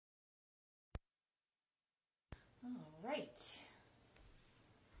right.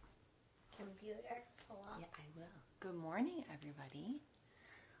 Computer, pull up. Yeah, I will. Good morning, everybody.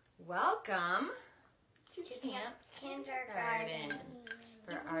 Welcome to Camp Kindergarten.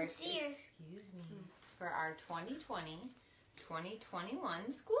 For our, for our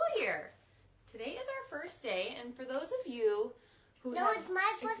 2020-2021 school year. Today is our first day, and for those of you who it's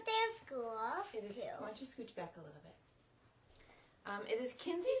my first day of school. It is. Why don't you scooch back a little bit? It is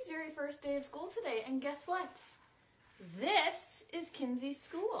Kinsey's very first day of school today, and guess what? This is Kinsey's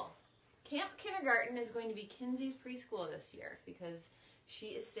school. Camp Kindergarten is going to be Kinsey's preschool this year because she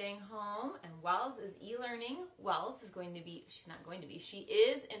is staying home, and Wells is e-learning. Wells is going to be, she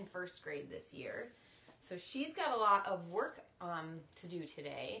is in first grade this year. So she's got a lot of work to do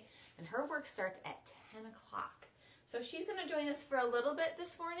today, and her work starts at 10 o'clock. So she's going to join us for a little bit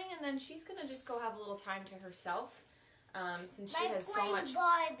this morning, and then she's going to just go have a little time to herself since she has so much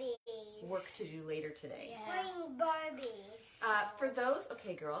work to do later today. Yeah. Playing Barbies. For those,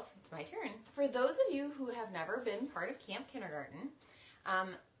 okay girls, it's my turn. For those of you who have never been part of Camp Kindergarten,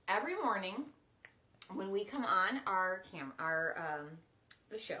 every morning when we come on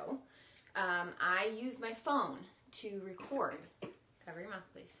the show, I use my phone to record. Cover your mouth,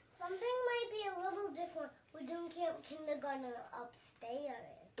 please. Something might be a little different. We're doing Camp Kindergarten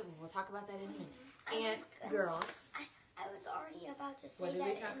upstairs. We'll talk about that in a minute. And girls, I was already about to say what did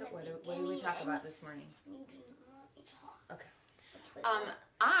we talk about this morning? You didn't want me to talk. Okay.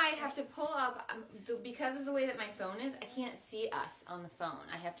 I have to pull up, because of the way that my phone is, I can't see us on the phone.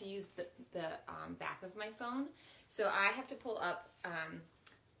 I have to use the back of my phone. So I have to pull up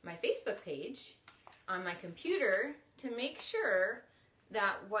my Facebook page on my computer to make sure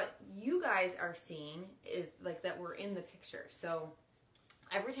that what you guys are seeing is like that we're in the picture. So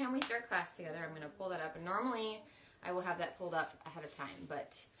every time we start class together, I'm going to pull that up. And normally I will have that pulled up ahead of time,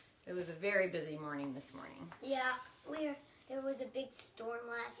 but it was a very busy morning this morning. Yeah, there was a big storm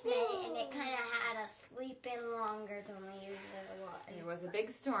last night, and it kind of had us sleeping longer than we usually was. There was a big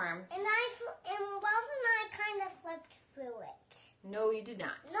storm. And Wells and I kind of slept through it. No, you did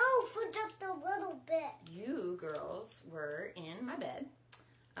not. No, for just a little bit. You girls were in my bed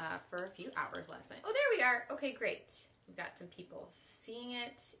for a few hours last night. Oh, there we are. Okay, great. We've got some people seeing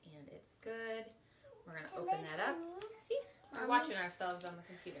it, and it's good. We're going to open that up. See? We're watching ourselves on the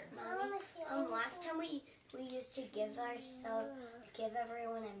computer. Last time we used to give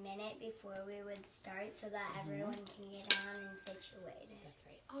everyone a minute before we would start so that everyone can get on and situated. That's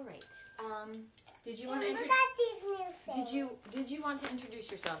right. All right. Did you want to look at these new things. Did you want to introduce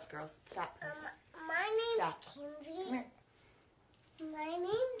yourselves, girls? Stop, please. My name's Come Kinsey. here. My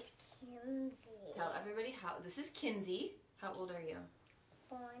name's Kinsey. Tell everybody this is Kinsey. How old are you?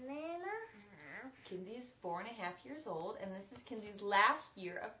 4.5. Kinsey is 4.5 years old, and this is Kinsey's last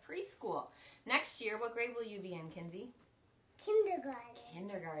year of preschool. Next year, what grade will you be in, Kinsey? Kindergarten.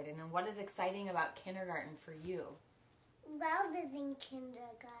 Kindergarten. And what is exciting about kindergarten for you? Wells is in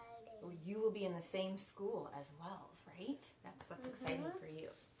kindergarten. Well, you will be in the same school as Wells, right? That's what's exciting for you.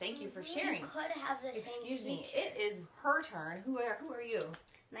 Thank you for sharing. You could have the same Excuse me. teacher. It is her turn. Who are you?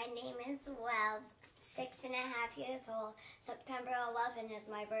 My name is Wells, 6.5 years old. September 11 is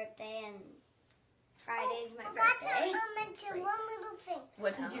my birthday, and Friday's my birthday. I forgot to mention one little thing.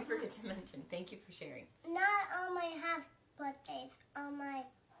 What did you forget to mention? Thank you for sharing. Not on my half birthdays, on my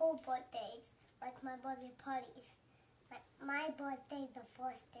whole birthdays, like my birthday parties. My birthday, the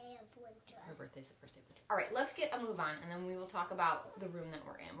first day of winter. Her birthday's the first day of winter. All right, let's get a move on, and then we will talk about the room that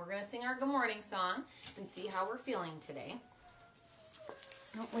we're in. We're going to sing our good morning song and see how we're feeling today.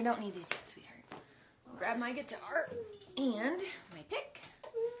 No, we don't need these yet, sweetheart. I'll grab my guitar and my pick.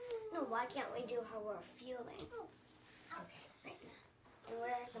 No, why can't we do how we're feeling? Okay. Right now. And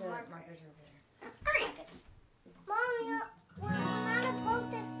where are the markers are over there. All right. Mommy, we're not supposed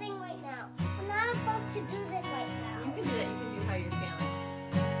to sing right now. I'm not supposed to do this right now. You can do that. You can do how you're feeling.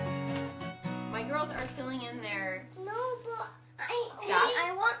 My girls are filling in their... No, but Stop.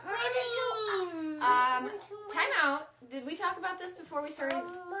 I want time out. Did we talk about this before we started?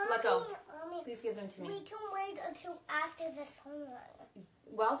 Let go. Mommy, Please give them to me. we can wait until after the song.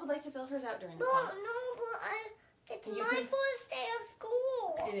 Wells would like to fill hers out during the No, song. but it's my first day of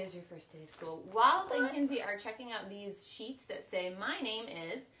school. It is your first day of school. Wells and Kinsey are checking out these sheets that say, my name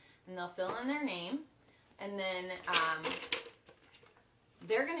is, and they'll fill in their name. And then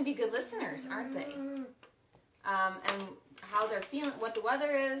they're going to be good listeners, aren't they? And how they're feeling, what the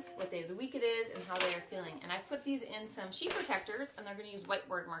weather is, what day of the week it is, and how they are feeling. And I've put these in some sheet protectors, and they're going to use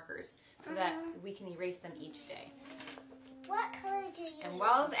whiteboard markers so that we can erase them each day. What color do you And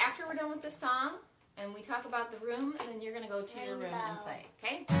Wells, after we're done with the song, and we talk about the room, and then you're going to go to your room and play,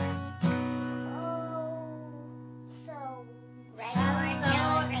 okay? Oh, so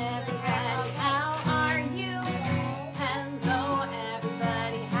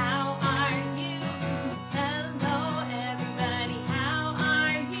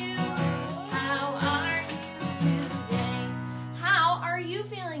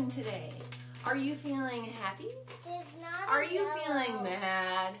Are you feeling happy? Are you feeling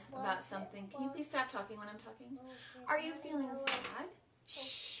mad about something? Can you please stop talking when I'm talking? Are you feeling sad?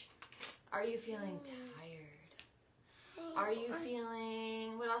 Shh. Are you feeling tired? Are you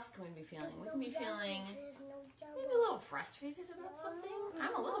feeling, what else can we be feeling? We can be feeling maybe a little frustrated about something.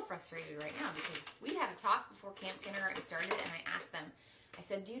 I'm a little frustrated right now because we had a talk before Camp Kindergarten started, and I asked them, I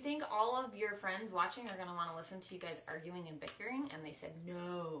said, do you think all of your friends watching are going to want to listen to you guys arguing and bickering? And they said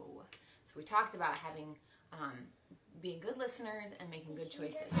no. So we talked about having, being good listeners and making good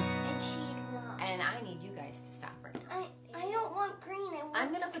choices. And I need you guys to stop right now. I don't want green. I'm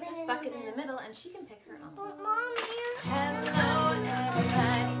going to put this bucket in the middle, and she can pick her own. But Mom, Hello,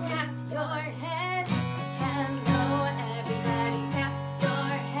 everybody, tap your head. Hello, everybody, tap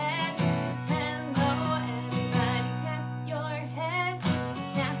your head. Hello, everybody, tap your head.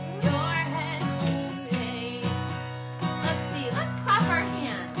 Tap your head today. Let's see, let's clap our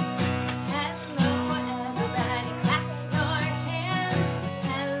hands. Hello, everybody, clap your hands.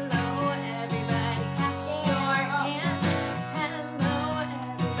 Hello, everybody, clap your hands. Hello,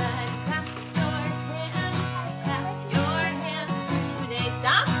 everybody, clap your hands. Clap your hands today.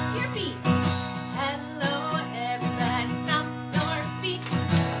 Stomp your feet. Hello, everybody, stomp your feet.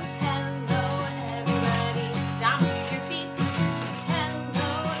 Hello, everybody, stomp your feet. Hello,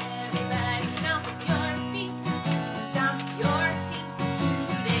 everybody, stomp your feet. Stomp your feet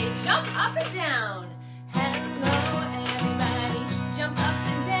today. Jump up and down. Hello, everybody, jump up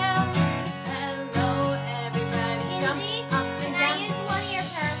and down. Hello, everybody, jump up and down. one of your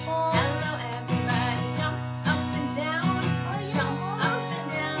purple? Hello, everybody, jump up and down. Jump up and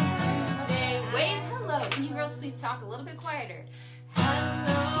down today. Wave hello. Can you girls please talk a little bit quieter?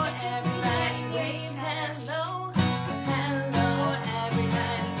 Hello, everybody, wave hello. Hello,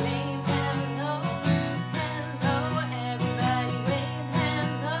 everybody, wave hello. Hello, everybody, wave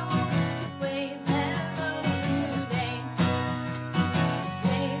hello. Wave hello today.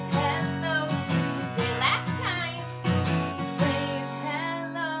 Wave hello today. Last time. Wave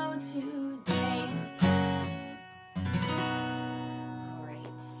hello today. All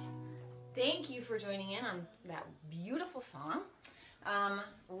right. Thank you for joining in on that beautiful song.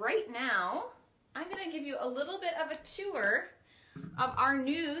 Right now, I'm going to give you a little bit of a tour of our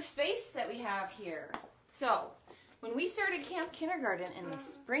new space that we have here. So, when we started Camp Kindergarten in the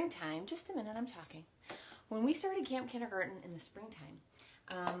springtime, just a minute, I'm talking. When we started Camp Kindergarten in the springtime,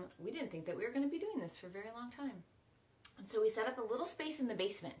 we didn't think that we were going to be doing this for a very long time. And so we set up a little space in the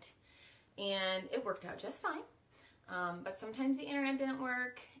basement, and it worked out just fine. But sometimes the internet didn't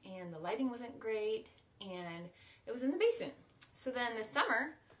work, and the lighting wasn't great, and it was in the basement. So then this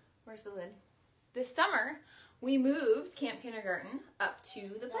summer, where's the lid? This summer, we moved Camp Kindergarten up to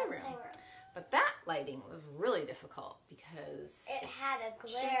the playroom. But that lighting was really difficult because It had a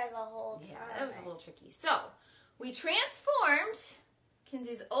glare the whole time. yeah, that was a little tricky. So we transformed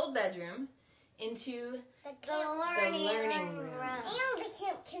Kinsey's old bedroom into The learning room. And the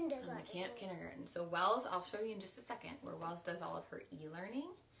Camp the Kindergarten. Camp Kindergarten. So Wells, I'll show you in just a second where Wells does all of her e-learning.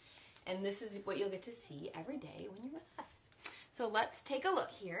 And this is what you'll get to see every day when you're with us. So let's take a look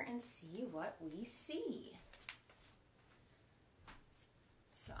here and see what we see.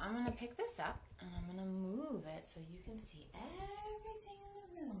 So I'm going to pick this up and I'm going to move it so you can see everything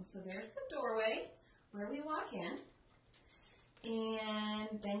in the room. So there's the doorway where we walk in.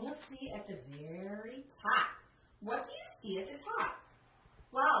 And then you'll see at the very top. What do you see at the top?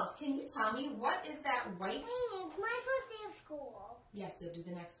 Wells, can you tell me what is that white? It's my first day of school. Yes, you'll do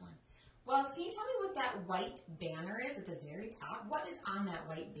the next one. Wells, can you tell me what that white banner is at the very top? What is on that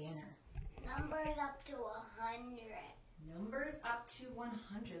white banner? Numbers up to 100. Numbers up to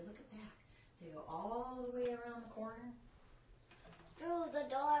 100. Look at that. They go all the way around the corner. Through the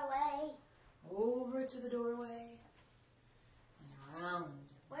doorway. Over to the doorway. And around.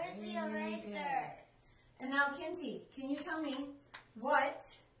 Where's the Very eraser? good. And now, Kinsey, can you tell me what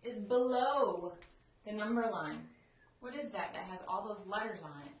is below the number line? What is that has all those letters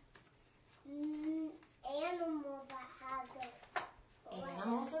on it? Animals that have the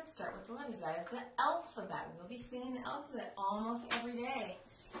Animals that start with the letters. That is the alphabet. We'll be singing the alphabet almost every day.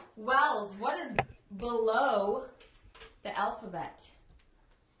 Wells, what is below the alphabet?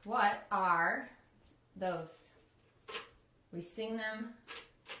 What are those? We sing them.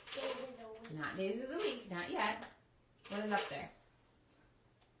 days of the week. Not days of the week. Not yet. What is up there?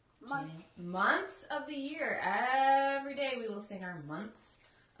 Months. Jenny? Months of the year. Every day we will sing our months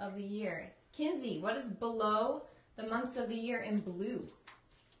of the year. Kinsey, what is below the months of the year in blue?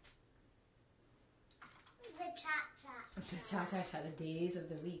 The cha-cha. The cha-cha-cha, the days of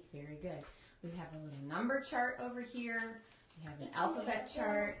the week. Very good. We have a little number chart over here. We have an alphabet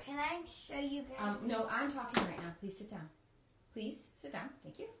chart. Can I show you guys? No, I'm talking right now. Please sit down. Please sit down.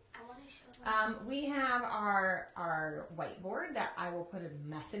 Thank you. I want to show them. We have our whiteboard that I will put a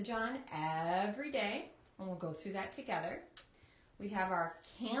message on every day, and we'll go through that together. We have our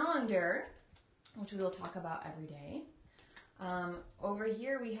calendar, which we will talk about every day. Over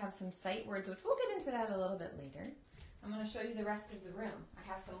here we have some sight words, which we'll get into that a little bit later. I'm going to show you the rest of the room. I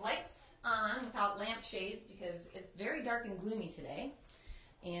have some lights on without lampshades because it's very dark and gloomy today,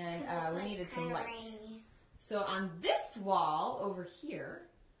 and we needed some light. Rainy. So on this wall over here,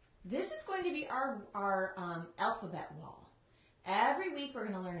 this is going to be our alphabet wall. Every week we're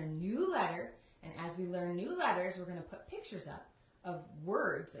going to learn a new letter, and as we learn new letters, we're going to put pictures up of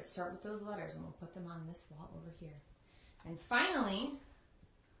words that start with those letters, and we'll put them on this wall over here. And finally,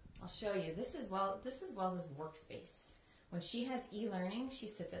 I'll show you, this is Wells' workspace. When she has e-learning, she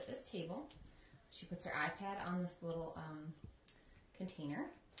sits at this table. She puts her iPad on this little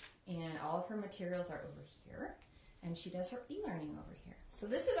container, and all of her materials are over here, and she does her e-learning over here. So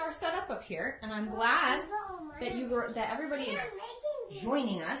this is our setup up here, and I'm glad that everybody is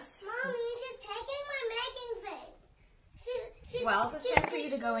joining us. Mommy, she's taking my making thing. Wells, it's time for you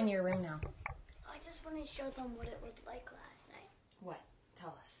to go in your room now. I just want to show them what it was like last night. What?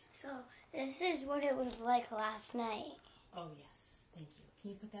 Tell us. So this is what it was like last night. Oh, yes. Thank you.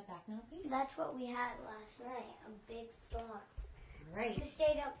 Can you put that back now, please? That's what we had last night, a big storm. All right. We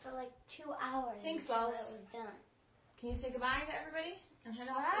stayed up for like 2 hours Thanks, until Wells. it was done. Can you say goodbye to everybody and head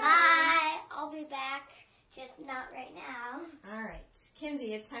off? Bye. I'll be back, just not right now. All right.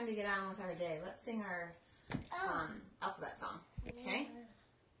 Kinsey, it's time to get on with our day. Let's sing our alphabet song, okay?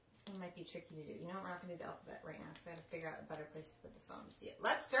 This one might be tricky to do. You know what? We're not going to do the alphabet right now because I have to figure out a better place to put the phone to see it.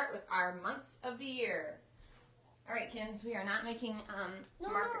 Let's start with our months of the year. All right, Kins, we are not making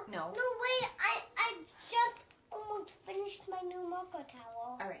marker. No. No, wait. I just almost finished my new marker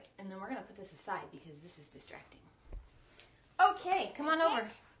towel. All right, and then we're going to put this aside because this is distracting. Okay, come on over.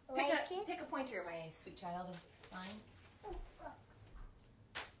 Pick a pointer, my sweet child. Fine.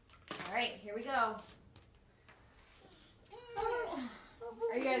 All right, here we go.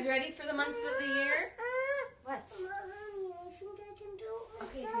 Are you guys ready for the months of the year? What? Mommy, I think I can do it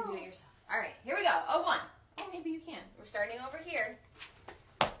myself. Okay, you can do it yourself. All right, here we go. A 1. Oh, maybe you can. We're starting over here.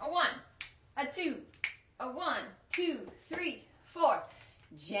 A 1, a 2, a 1, 2, 3, 4.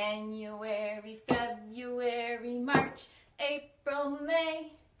 January, February, March, April,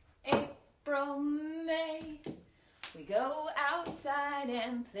 May, April, May. We go outside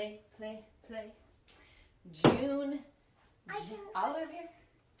and play, play, play. June, all over here.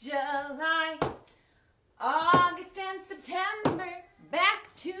 July, August and September,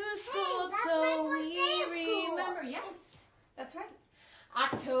 back to school, that's so my first we day of school. remember. Yes, that's right.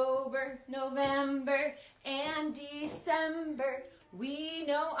 October, November, and December. We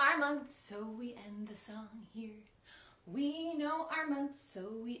know our months, so we end the song here. We know our months,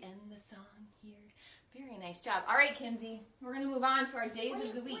 so we end the song here. Very nice job. All right, Kinsey, we're going to move on to our days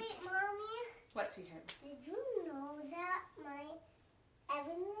of the week. Wait, Mommy. What, sweetheart? Did you know that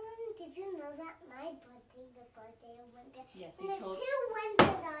did you know that my birthday, the birthday of winter? Yes, and you there's told. 2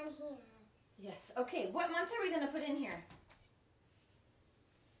 winters on here. Yes. Okay, what month are we going to put in here?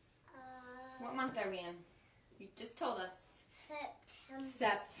 What month are we in? You just told us. September.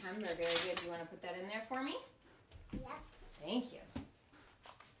 September. Very good. Do you want to put that in there for me? Yep. Thank you.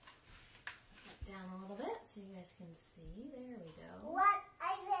 Put down a little bit so you guys can see. There we go. What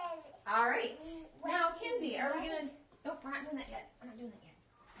I said. All right. Now, Kinsey, are we going to... Nope, we're not doing that yet. We're not doing that yet.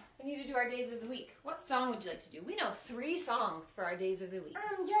 We need to do our days of the week. What song would you like to do? We know 3 songs for our days of the week.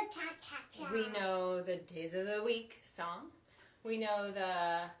 Your cha-cha-cha. We know the days of the week song. We know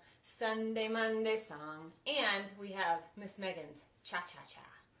the Sunday, Monday song. And we have Miss Megan's cha-cha-cha.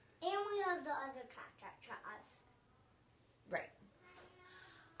 And we have the other cha-cha-chas. Right.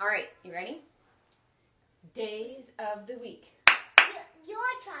 All right, you ready? Days of the week. Your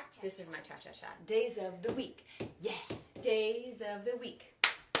cha-cha. This is my cha-cha-cha. Days of the week. Yeah. Days of the week.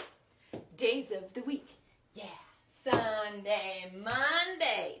 Days of the week. Yeah. Sunday,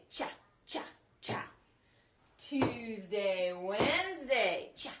 Monday. Cha-cha-cha. Tuesday,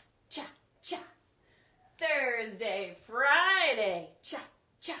 Wednesday. Cha-cha-cha. Thursday, Friday.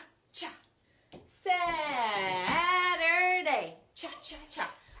 Cha-cha-cha. Saturday. Cha-cha-cha.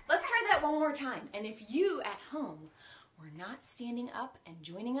 Let's try that one more time. And if you at home were not standing up and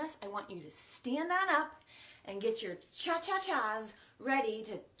joining us, I want you to stand on up and get your cha-cha-chas ready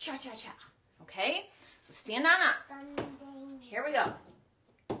to cha-cha-cha. Okay? So stand on up. Sunday. Here we go.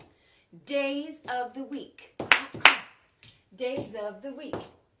 Days of the week. Days of the week.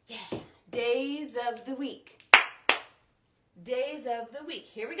 Yeah. Days of the week. days of the week.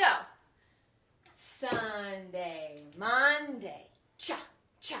 Here we go. Sunday, Monday, cha,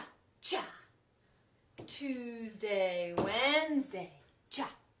 cha, cha. Tuesday, Wednesday, cha,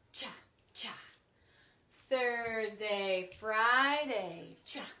 cha, cha. Thursday, Friday,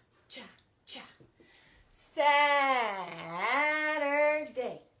 cha, cha, cha. Saturday,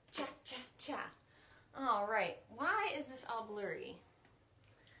 cha, cha, cha. All right, why is this all blurry?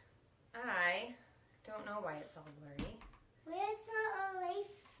 I don't know why it's all blurry. Where's the eraser?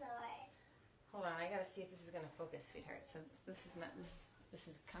 Hold on, I gotta see if this is gonna focus, sweetheart. So this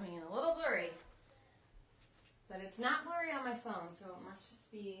is coming in a little blurry. But it's not blurry on my phone, so it must just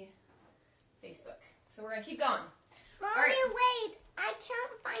be Facebook. So we're gonna keep going. Mommy, all right. Wait, I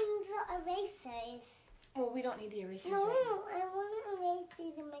can't find the erasers. Well, we don't need the erasers No, right now. I want to erase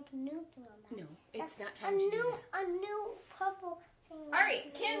these and make a new one. No, it's not time to do that. A new purple thing. All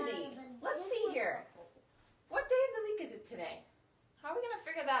right, Kinsey, let's see here. What day of the week is it today? How are we gonna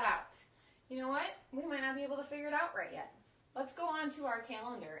figure that out? You know what? We might not be able to figure it out right yet. Let's go on to our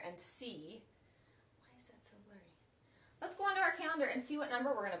calendar and see. Why is that so blurry? Let's go on to our calendar and see what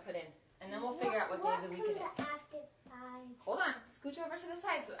number we're gonna put in, and then we'll figure out what day of the week it is. After 5. Hold on, scooch over to the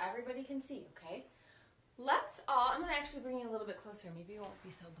side so everybody can see, okay? Let's all, I'm gonna actually bring you a little bit closer. Maybe it won't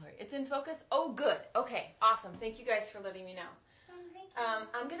be so blurry. It's in focus? Oh, good. Okay, awesome. Thank you guys for letting me know.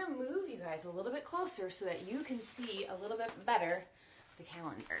 I'm gonna move you guys a little bit closer so that you can see a little bit better the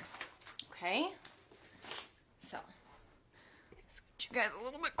calendar, okay? So, scooch you guys a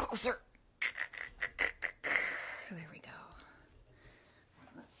little bit closer. There we go.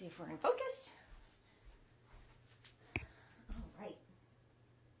 Let's see if we're in focus. All right.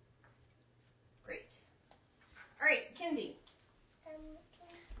 Great. All right, Kinsey.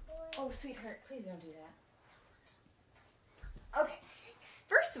 Oh, sweetheart, please don't do that. Okay.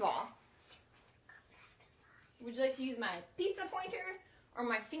 First of all, would you like to use my pizza pointer or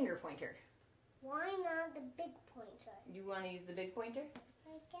my finger pointer? Why not the big pointer? You want to use the big pointer?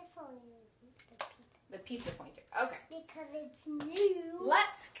 I guess I'll use the pizza. The pizza pointer. Okay. Because it's new.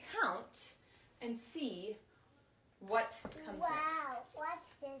 Let's count and see what comes next. Wow, what's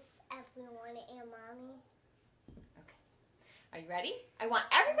this, everyone and Mommy? Okay. Are you ready? I want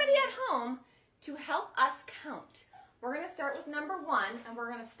everybody at home to help us count. We're going to start with number 1, and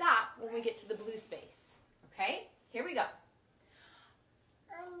we're going to stop when we get to the blue space. Okay? Here we go.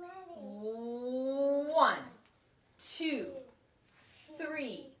 I'm ready. 1, 2,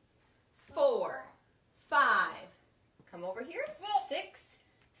 3, 4, 5. Come over here. 6,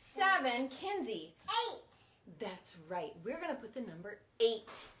 7. Kinsey. 8. That's right. We're going to put the number 8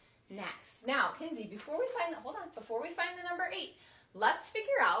 next. Now, Kinsey, before we find the number 8, let's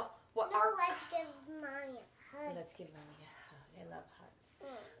figure out what Let's give Mommy a hug. Let's give Mommy a hug. I love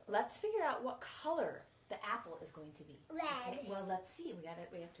hugs. Let's figure out what color the apple is going to be. Red. Okay? Well, let's see. We have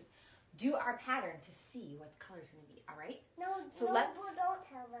to do our pattern to see what the color is going to be. All right? No, So no, let's- don't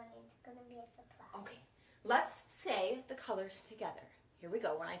tell them. It's going to be a surprise. Okay. Let's say the colors together. Here we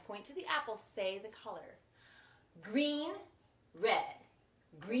go. When I point to the apple, say the color. Green, red.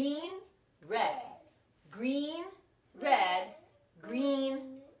 Green, red. Green, red.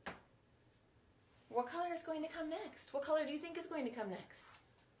 Green. What color is going to come next? What color do you think is going to come next?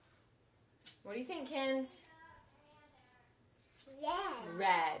 What do you think, Kins? Red.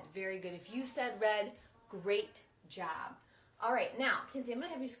 Red. Very good. If you said red, great job. All right, now, Kinsey, I'm going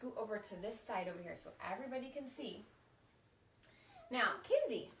to have you scoot over to this side over here so everybody can see. Now,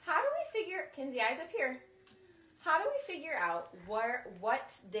 Kinsey, Kinsey, eyes up here. How do we figure out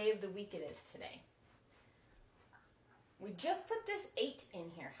what day of the week it is today? We just put this 8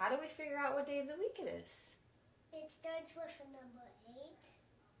 in here. How do we figure out what day of the week it is? It starts with a number 8.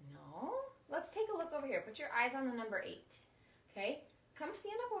 No. Let's take a look over here. Put your eyes on the number 8. Okay? Come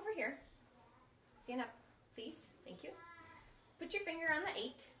stand up over here. Stand up, please. Thank you. Put your finger on the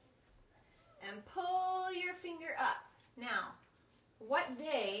 8 and pull your finger up. Now, what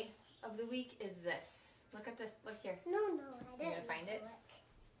day of the week is this? Look at this. Look here. No, I You're didn't. gonna find it?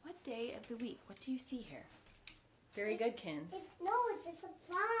 What day of the week? What do you see here? Very good, Kins. It's a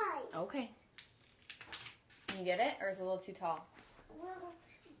surprise. Okay. Can you get it, or is it a little too tall? A little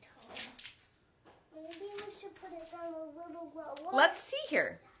too tall. Maybe we should put it down a little lower. Let's see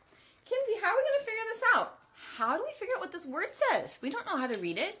here. Kinsey, how are we going to figure this out? How do we figure out what this word says? We don't know how to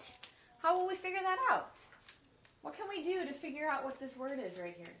read it. How will we figure that out? What can we do to figure out what this word is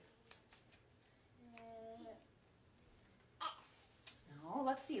right here? No,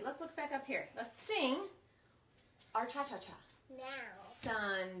 let's see. Let's look back up here. Let's sing our cha-cha-cha. Now.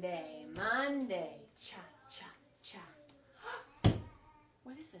 Sunday, Monday, cha-cha-cha.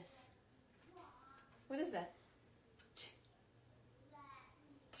 What is this? What is that?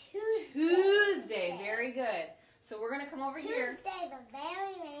 Very good. So we're going to come over here. Tuesday's a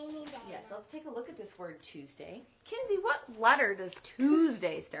very rainy day. Yes, let's take a look at this word Tuesday. Kinsey, what letter does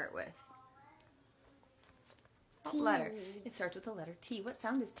Tuesday start with? What letter? It starts with the letter T. What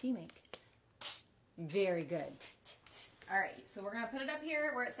sound does T make? Very good. All right, so we're going to put it up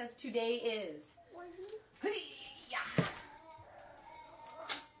here where it says today is.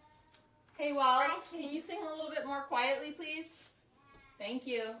 Hey, Wallace, can you sing a little bit more quietly, please? Thank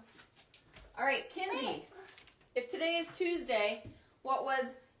you. All right, Kinsey, if today is Tuesday, what was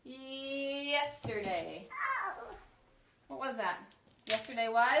yesterday? What was that? Yesterday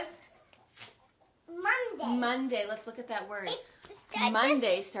was? Monday. Monday. Let's look at that word.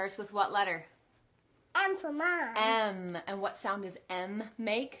 Monday Starts with what letter? M for mom. M. And what sound does M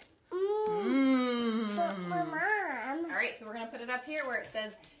make? For mom. All right, so we're going to put it up here where it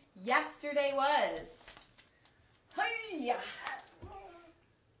says yesterday was. Hi-ya.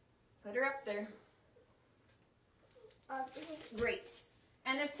 Put her up there. Great.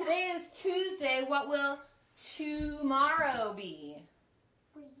 And if today is Tuesday, what will tomorrow be?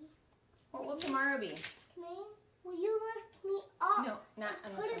 What will tomorrow be? Will you lift me up? No, not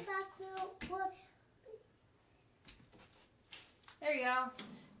on Put this it one. back real quick. There you go.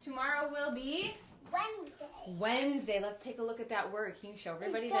 Tomorrow will be Wednesday. Wednesday. Let's take a look at that word. Can you show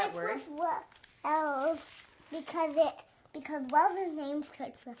everybody that word? Wells because Wells' name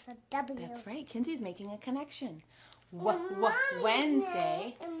starts with a W. That's right. Kinsey's making a connection. Mommy's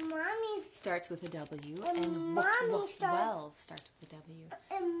Wednesday name, and Mommy's starts with a W, And and Mommy starts- Wells starts with a W.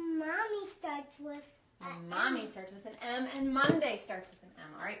 and Mommy starts with And Mommy starts with an M, and Monday starts with an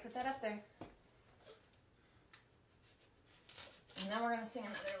M. All right, put that up there. And now we're going to sing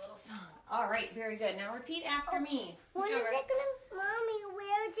another little song. All right, very good. Now repeat after me. What Scooch is over. it gonna, Mommy?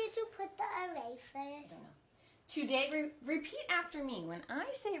 Where did you put the erasers? I don't know. Today, repeat after me. When I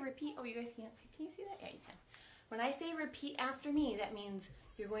say repeat, oh, you guys can't see. Can you see that? Yeah, you can. When I say repeat after me, that means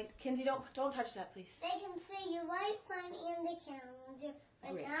you're going. Kinsey, don't touch that, please. They can see your right one in the calendar,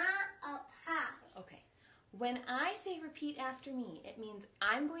 but Great. not up high. Okay. When I say repeat after me, it means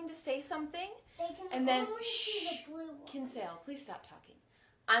I'm going to say something, They can and then only see the blue one. Kinsale, please stop talking.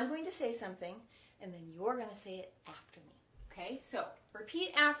 I'm going to say something, and then you're going to say it after me. Okay? So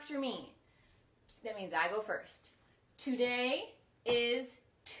repeat after me. That means I go first. Today is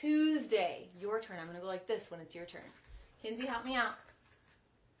Tuesday. Your turn. I'm going to go like this when it's your turn. Kinsey, help me out.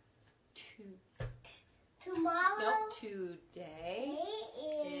 Tomorrow Nope. Today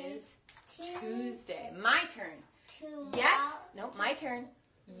is is Tuesday. My turn. tomorrow. Yes. Nope. My turn.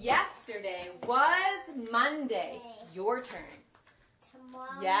 Yesterday was Monday. Your turn.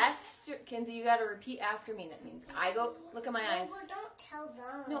 Tomorrow. Yes. Kinsey, you got to repeat after me. That means I go. Look at my eyes. No, but don't tell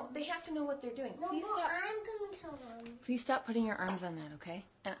them. No, they have to know what they're doing. No, Please but stop. I'm going to tell them. Please stop putting your arms on that, okay?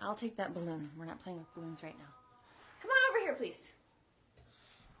 And I'll take that balloon. We're not playing with balloons right now. Come on over here, please.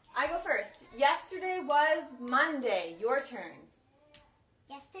 I go first. Yesterday was Monday. Your turn.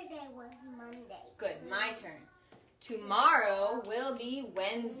 Yesterday was Monday. Good. My turn. Tomorrow will be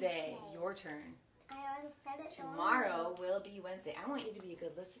Wednesday. Your turn. I already said it. Tomorrow will be Wednesday. I want you to be a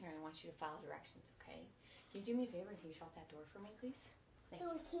good listener. I want you to follow directions, okay? Can you do me a favor and can you shut that door for me, please? Thank So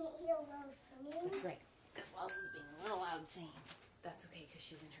you. we can't hear Wells singing. That's right. Because Wells is being a little loud singing. That's okay because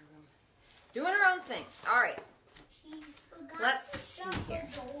she's in her room. Doing her own thing. All right. She forgot Let's to see shut here.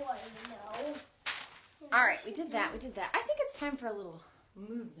 the door, you know. All right, we did that. We did that. I think it's time for a little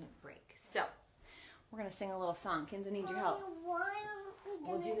movement break. So, we're going to sing a little song. Kinsey needs your help. Why aren't we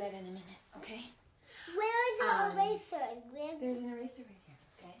We'll gonna... do that in a minute, okay? Where is the eraser? Where... There's an eraser right here,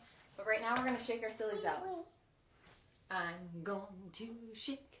 okay? But right now we're going to shake our sillies out. Wait. I'm going to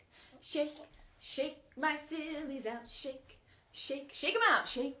shake, shake, shake my sillies out. Shake, shake, shake them out.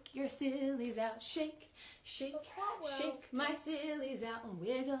 Shake your sillies out. Shake, shake, shake my sillies out and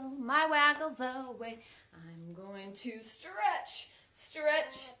wiggle my waggles away. I'm going to stretch,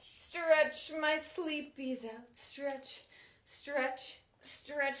 stretch, stretch my sleepies out. Stretch, stretch,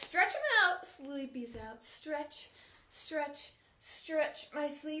 stretch, stretch them out. Sleepies out. Stretch, stretch, stretch my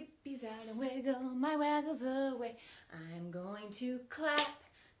sleepies out and wiggle my waggles away. I'm going to clap,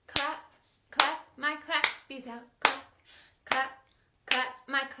 clap, clap my clappies out. Clap, clap, clap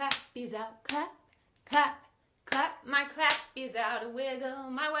my clappies out. Clap, clap, clap my clappies out and wiggle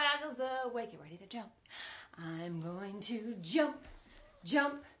my waggles away. Get ready to jump. I'm going to jump,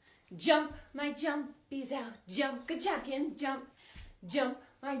 jump, jump my jumpies out. Jump, good job, kids. Jump, jump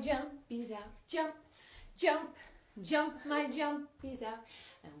my jumpies out. Jump, jump, jump my jumpies out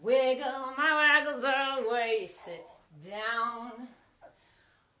and wiggle my waggles away. Sit down.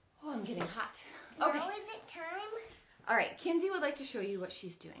 Oh, I'm getting hot. Okay. Now is it time? All right, Kinsey would like to show you what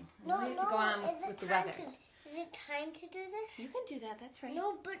she's doing. No, we have to go on with the weather. Is it time to do this? You can do that, that's right.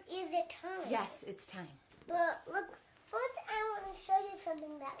 No, but is it time? Yes, it's time. But look, first I want to show you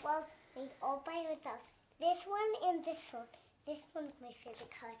something that Wells made all by herself. This one and this one. This one's my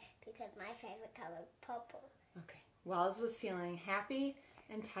favorite color because my favorite color is purple. Okay. Wells was feeling happy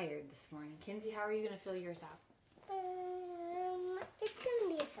and tired this morning. Kinsey, how are you going to fill yours out? It's going to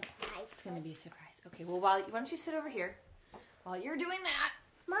be a surprise. It's going to be a surprise. Okay, well, why don't you sit over here while you're doing that.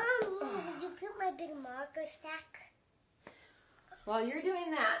 Mommy, did you get my big marker stack? While you're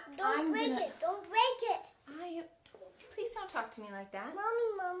doing that, Don't break it. Don't break it. Please don't talk to me like that.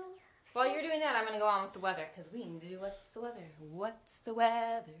 Mommy. While you're doing that, I'm going to go on with the weather because we need to do what's the weather. What's the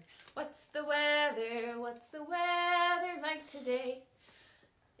weather? What's the weather? What's the weather like today?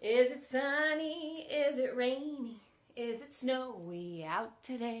 Is it sunny? Is it rainy? Is it snowy out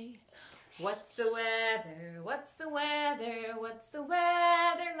today? What's the weather? What's the weather? What's the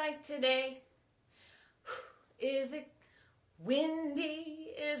weather like today? Is it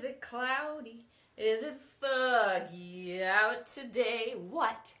windy? Is it cloudy? Is it foggy out today?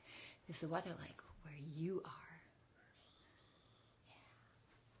 What is the weather like where you are? Yeah.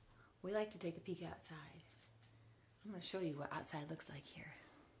 We like to take a peek outside. I'm going to show you what outside looks like here.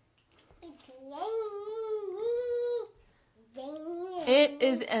 It's rainy. It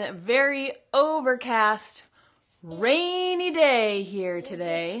is a very overcast, rainy day here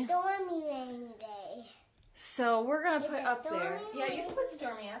today. It's a stormy rainy day. So we're going to put Is it up there. stormy? Yeah, you can put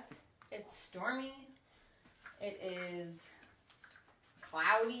stormy up. It's stormy. It is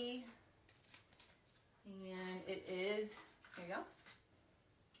cloudy. And it is, there you go,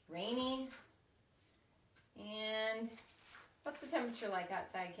 rainy. And what's the temperature like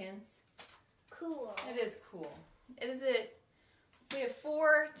outside, Kins? Cool. It is cool. We have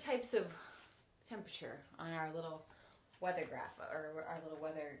 4 types of temperature on our little weather graph, or our little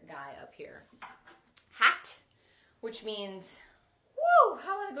weather guy up here. Hot, which means, woo,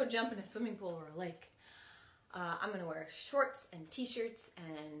 I want to go jump in a swimming pool or a lake. I'm going to wear shorts and t-shirts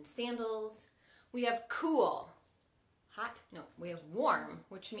and sandals. We have cool. Hot? No, we have warm,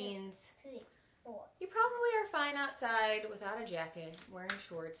 which means 3, 4. you probably are fine outside without a jacket, wearing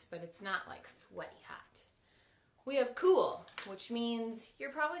shorts, but it's not like sweaty hot. We have cool, which means you're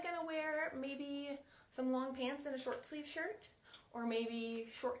probably going to wear maybe some long pants and a short sleeve shirt, or maybe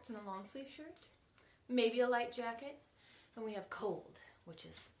shorts and a long sleeve shirt, maybe a light jacket. And we have cold, which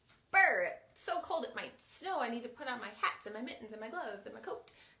is it's so cold it might snow. I need to put on my hats and my mittens and my gloves and my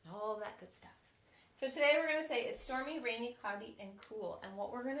coat and all that good stuff. So today we're going to say it's stormy, rainy, cloudy, and cool. And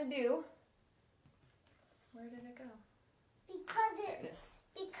what we're going to do, where did it go? There it is.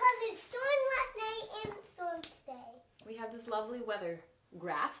 Because it stormed last night and it stormed today. We have this lovely weather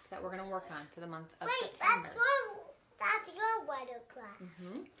graph that we're going to work on for the month of Wait, September. that's your weather graph.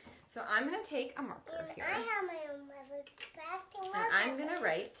 So I'm going to take a marker And here. I have my own weather graph. And I'm going to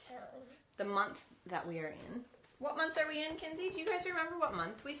write the month that we are in. What month are we in, Kinsey? Do you guys remember what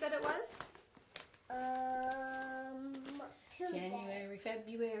month we said it was? Tuesday. January,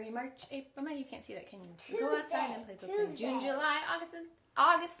 February, March, April, May. You can't see that, can you? Tuesday. Go outside and play football. June, Tuesday. July,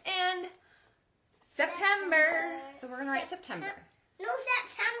 August, and September. So we're going to write September. No,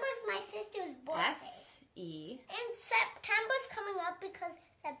 September's my sister's birthday. S-E. And September's coming up because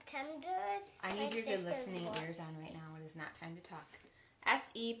September's I my need your good sister's listening birthday. ears on right now. It is not time to talk.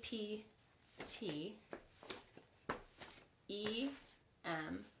 S-E-P-T-E-M-B-E-R.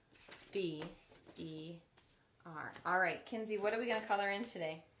 All right, Kinsey, what are we going to color in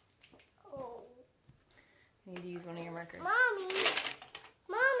today? Oh. You need to use one of your markers. Mommy.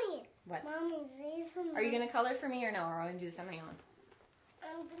 What? Mommy, these are Are you going to color for me or no? Or are we going to do this on my own?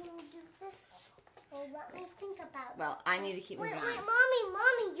 I'm going to do this. Well, let me think about it. Well, I need to keep moving on.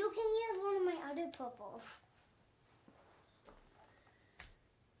 Mommy, you can use one of my other purples.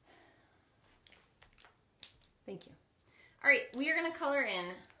 Thank you. All right, we are going to color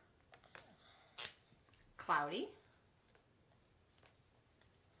in cloudy.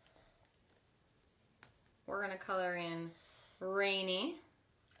 We're going to color in rainy.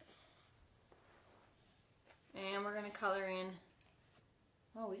 And we're going to color in,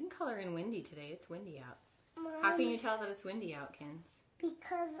 oh, we can color in windy today. It's windy out. How can you tell that it's windy out, Kins?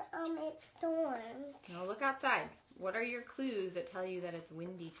 Because it stormed. No, look outside. What are your clues that tell you that it's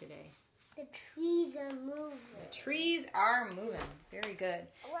windy today? The trees are moving. The trees are moving. Very good.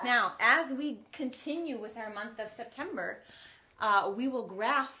 What? Now, as we continue with our month of September, we will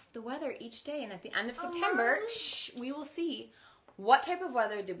graph the weather each day. And at the end of September, we will see what type of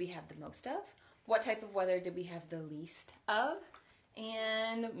weather did we have the most of, what type of weather did we have the least of,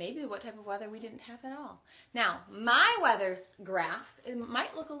 and and maybe what type of weather we didn't have at all. Now, my weather graph, it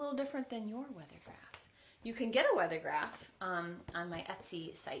might look a little different than your weather graph. You can get a weather graph on my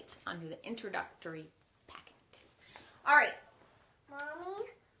Etsy site under the introductory packet. All right. Mommy?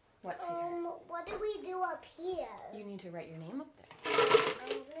 What, sweetheart? What do we do up here? You need to write your name up there. I'm going to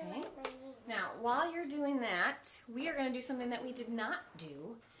write my name. Now, while you're doing that, we are going to do something that we did not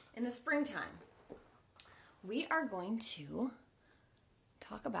do in the springtime. We are going to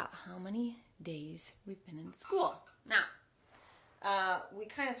talk about how many days we've been in school. Now, we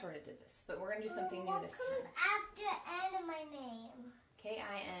kind of sort of did this, but we're going to do something new this time. What comes after N in my name?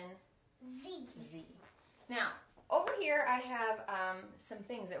 K-I-N-Z. Now, over here I have some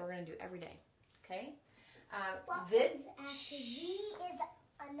things that we're going to do every day, okay? What This, comes after Z is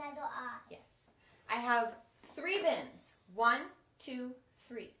another I. yes. I have 3 bins. 1, 2,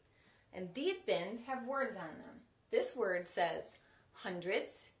 3. And these bins have words on them. This word says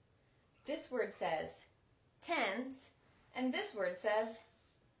hundreds. This word says tens. And this word says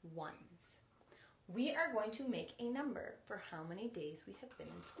ones. We are going to make a number for how many days we have been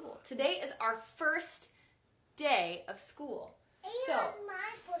in school. Today is our first day of school. And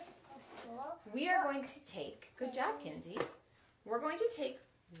my first day of school. We are going to take, good job, Kinsey. We're going to take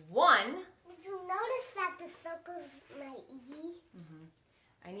 1. Did you notice that the circle's my E?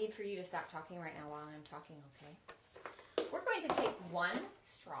 I need for you to stop talking right now while I'm talking, okay? We're going to take 1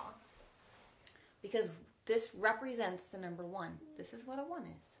 straw because this represents the number 1. This is what a 1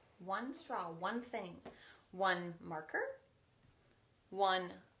 is. 1 straw, 1 thing. 1 marker,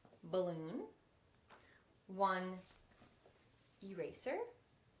 1 balloon, 1 eraser,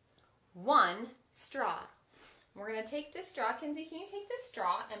 1 straw. We're going to take this straw. Kinsey, can you take this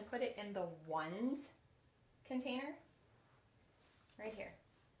straw and put it in the ones container? Right here.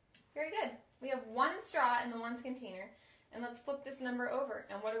 Very good. We have 1 straw in the ones container. And let's flip this number over.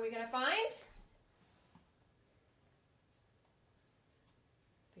 And what are we going to find?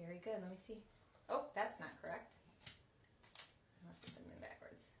 Very good. Let me see. Oh, that's not correct. Let's put it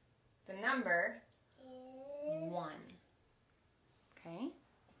backwards. The number Is 1. Okay.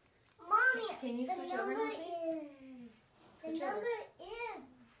 Mommy, Can you switch over now, please? The Switch over. number is.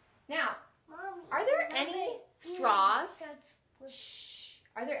 Now, Mommy, are there the any number straws? starts with- Shh.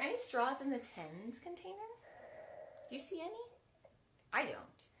 Are there any straws in the tens container? Do you see any? I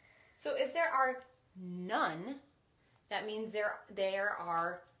don't. So if there are none, that means there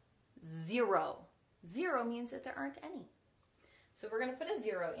are 0. 0 means that there aren't any. So we're going to put a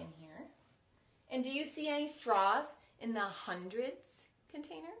 0 in here. And do you see any straws in the hundreds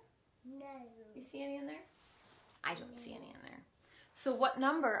container? No. You see any in there? I don't see any in there. So what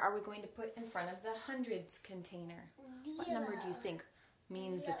number are we going to put in front of the hundreds container? What number do you think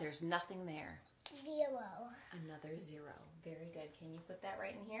means that there's nothing there? 0. Another 0. Very good. Can you put that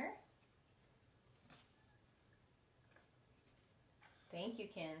right in here? Thank you,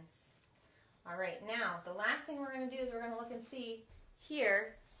 Kins. All right, now the last thing we're going to do is we're going to look and see.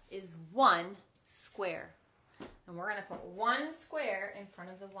 Here is 1 square. And we're going to put 1 square in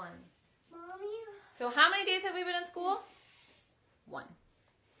front of the ones. Mommy. So how many days have we been in school? 1.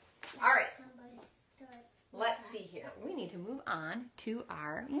 All right. Let's see here. We need to move on to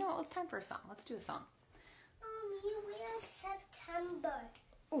our, you know what, it's time for a song. Let's do a song. Mommy, where's September?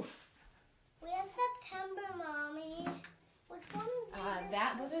 Oof. Where's September, Mommy? Which one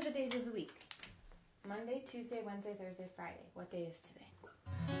is Those are the days of the week. Monday, Tuesday, Wednesday, Thursday, Friday. What day is today?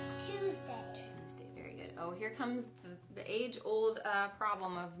 Tuesday. Tuesday, very good. Oh, here comes the age-old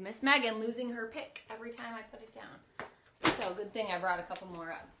problem of Miss Megan losing her pick every time I put it down. So good thing I brought a couple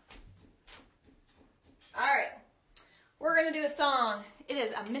more up. All right, we're going to do a song. It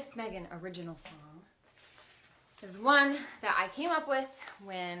is a Miss Megan original song. It's one that I came up with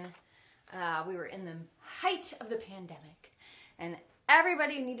when we were in the height of the pandemic. And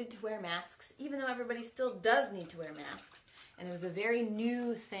everybody needed to wear masks, even though everybody still does need to wear masks. And it was a very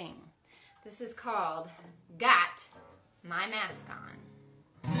new thing. This is called Got My Mask On.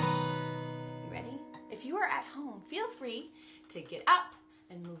 You ready? If you are at home, feel free to get up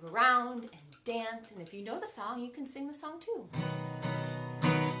and move around and dance. And if you know the song, you can sing the song too.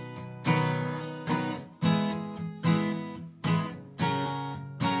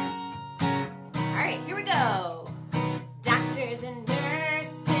 All right, here we go. Doctors and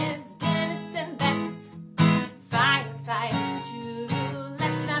nurses, dentists and vets, firefighters too.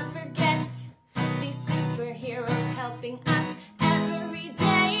 Let's not forget these superheroes helping us every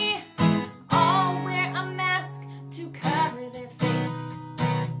day. All wear a mask to cover their face.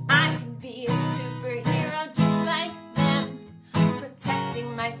 I can be a superhero just like them.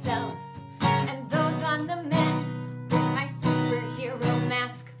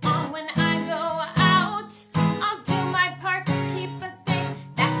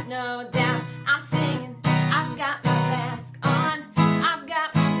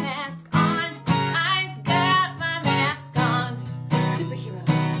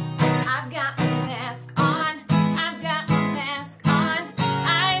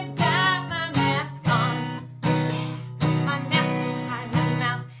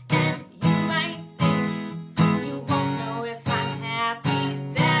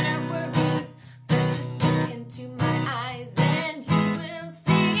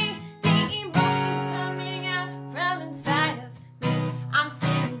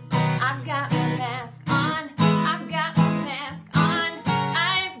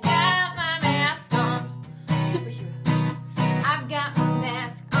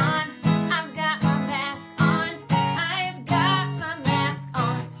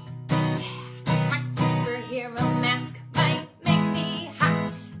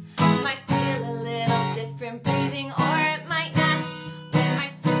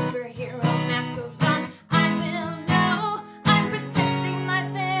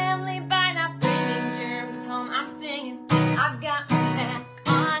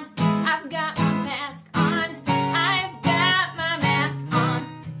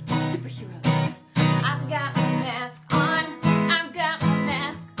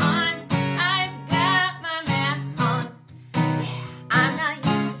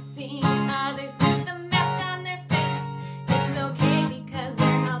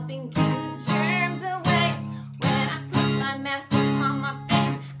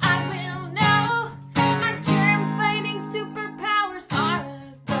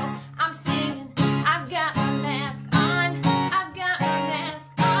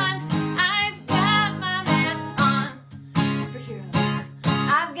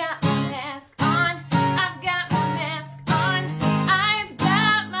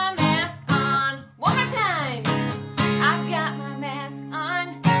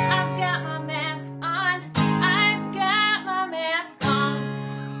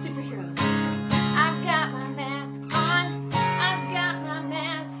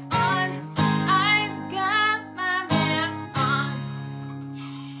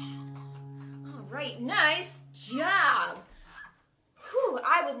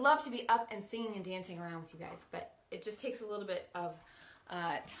 love to be up and singing and dancing around with you guys, but it just takes a little bit of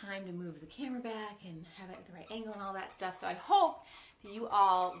time to move the camera back and have it at the right angle and all that stuff. So I hope that you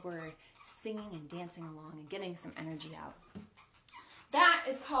all were singing and dancing along and getting some energy out. That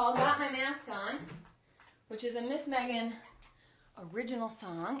is called Got My Mask On, which is a Miss Megan original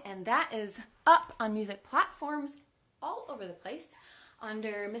song, and that is up on music platforms all over the place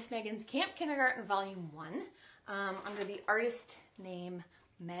under Miss Megan's Camp Kindergarten Volume 1, under the artist name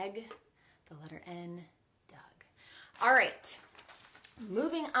Meg, the letter N, Doug. All right,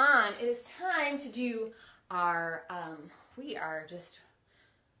 moving on. It is time to do our, I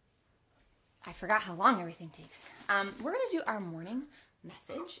forgot how long everything takes. We're going to do our morning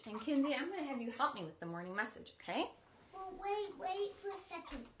message, and Kinsey, I'm going to have you help me with the morning message, okay? Well, wait for a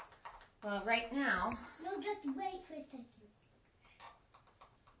second. Well, right now... No, just wait for a second.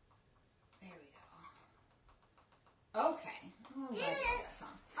 There we go. Okay. Oh, Did I love it. that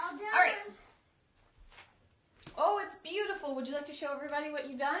song. All done. All right. Oh, it's beautiful. Would you like to show everybody what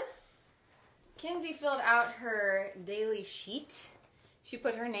you've done? Kinsey filled out her daily sheet. She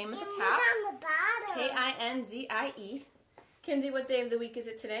put her name at the top. On the bottom. Kinzie. Kinsey, what day of the week is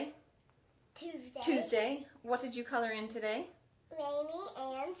it today? Tuesday. What did you color in today?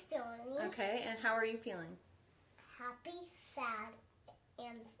 Rainy and stormy. Okay, and how are you feeling? Happy, sad,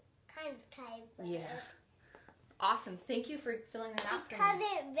 and kind of tired. Yeah. Awesome. Thank you for filling that out for Because me.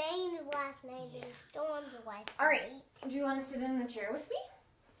 it rained last night and stormed last All right. night. Do you want to sit in the chair with me?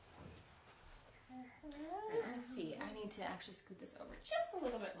 Let's see. I need to actually scoot this over just a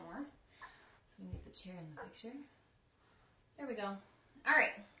little bit more so we can get the chair in the picture. There we go. All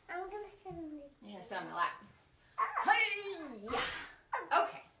right. I'm going to sit in the chair. Yeah, sit on my lap. Yeah.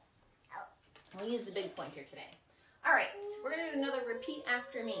 Okay. We'll use the big pointer today. All right. So we're going to do another repeat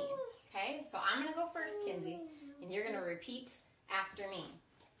after me. Okay? So I'm going to go first, Kinsey, and you're going to repeat after me.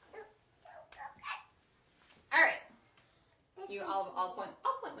 All right. I'll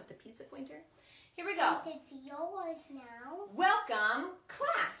point with the pizza pointer. Here we go. It's yours now. Welcome,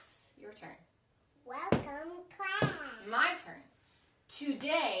 class. Your turn. Welcome, class. My turn.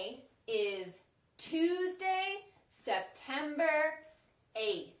 Today is Tuesday, September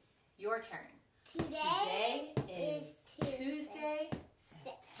 8th. Your turn. Today is Tuesday,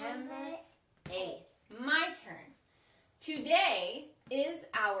 September 8th. My turn. Today is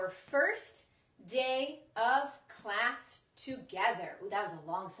our first day of class together. Ooh, that was a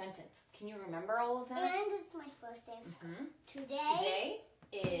long sentence. Can you remember all of that? And it's my first day of school. Today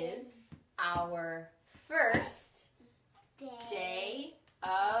is our first day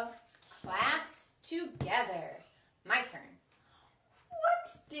of class together. My turn.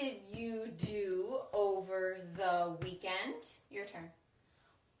 What did you do over the weekend? Your turn.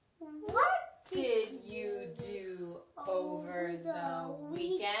 What did you do over the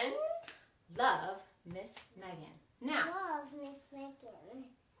weekend? Love, Miss Megan. Now, Love, Miss Megan.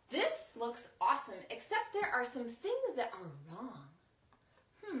 this looks awesome, except there are some things that are wrong.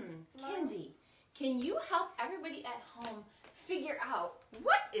 Kinsey, can you help everybody at home figure out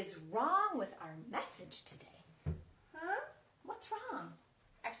what is wrong with our message today? Huh? What's wrong?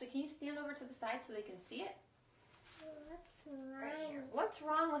 Actually, can you stand over to the side so they can see it? What's Right wrong? here. What's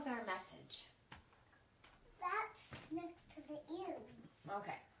wrong with our message? That's next to the ears.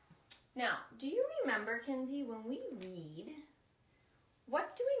 Okay. Now, do you remember, Kinsey, when we read,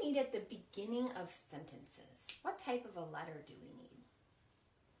 what do we need at the beginning of sentences? What type of a letter do we need?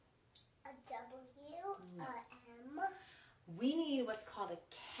 A W, a M. We need what's called a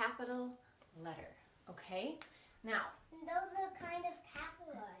capital letter, okay? Now, Those are kind of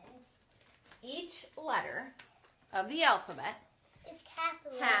capitalized. each letter of the alphabet It's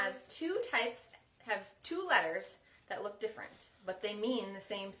capitalized. has two letters that look different, but they mean the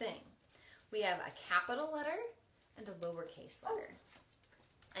same thing. We have a capital letter and a lowercase letter.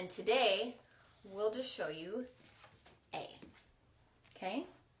 And today, we'll just show you A, okay?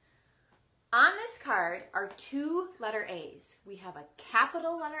 On this card are two letter A's. We have a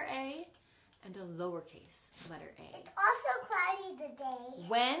capital letter A and a lowercase letter A. It's also cloudy today.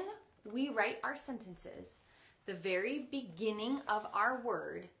 When we write our sentences, the very beginning of our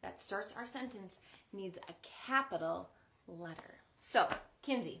word that starts our sentence needs a capital letter. So,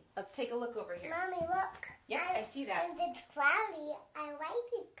 Kinsey, let's take a look over here. Mommy, look. Yeah, I see that. And it's cloudy. I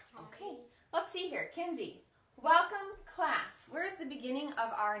like it cloudy. Okay, let's see here. Kinsey, welcome class. Where's the beginning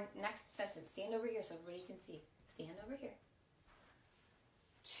of our next sentence? Stand over here so everybody can see. Stand over here.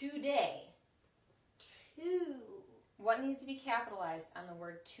 Today. Two. What needs to be capitalized on the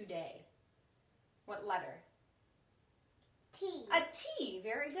word today? What letter? T. A T.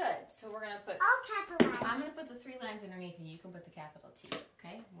 Very good. So we're going to put... All capitalized. I'm going to put the 3 lines underneath and you can put the capital T.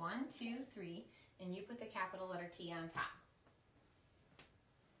 Okay? 1, 2, 3. And you put the capital letter T on top.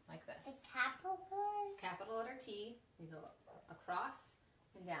 Like this. The capital word? Capital letter T. We go across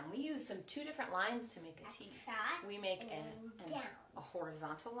and down. We use two different lines to make a T. Across We make down. a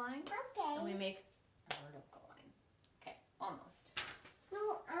horizontal line. Okay. And we make a vertical line. Okay, almost.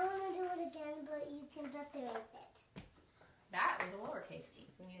 No, I want to do it again, but you can just erase it. That was a lowercase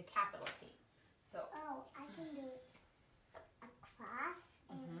t. We need a capital T. So, Oh, I can do it across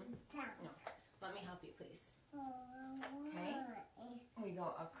and down. no, let me help you, please. Okay. We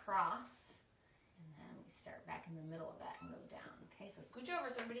go across, and then we start back in the middle of that and go down. Okay, so scooch over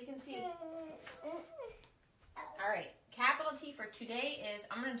so everybody can see. All right, capital T for today is,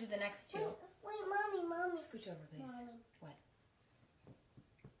 I'm going to do the next 2. Wait, Mommy. Scooch over, please. Mommy. What?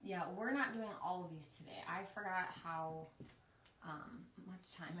 Yeah, we're not doing all of these today. I forgot how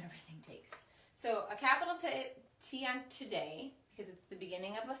much time everything takes. So a capital T on today, because it's the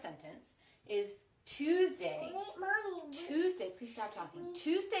beginning of a sentence, is Tuesday. Wait, Mommy. Tuesday, please stop talking.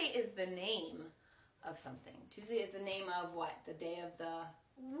 Tuesday is the name of something. Tuesday is the name of what? The day of the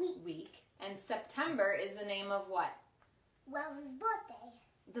week. And September is the name of what? Wells's birthday.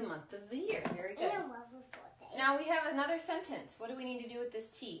 The month of the year. Very good. And Wells's birthday. Now we have another sentence. What do we need to do with this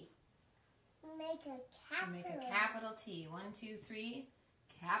T? Make a capital. Make a capital T. 1, 2, 3.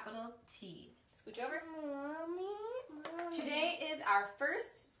 Capital T. Scooch over. Mommy. Today is our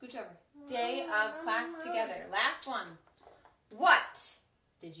first, scooch over, day of class together. Last one. What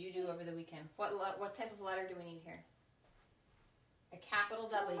did you do over the weekend? What type of letter do we need here? A capital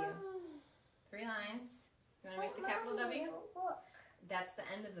W. 3 lines. You want to make the capital W? Look. That's the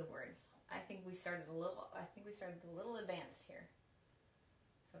end of the word. I think we started a little advanced here.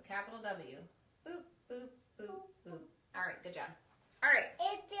 So capital W. Boop, boop, boop, boop. All right, good job. All right.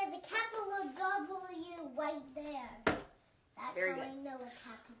 There's a capital W right there. That's Very how good. I know a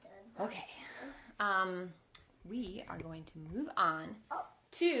capital. Okay. We are going to move on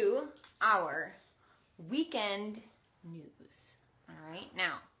to our weekend news. All right.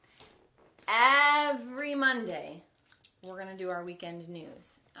 Now, every Monday, we're going to do our weekend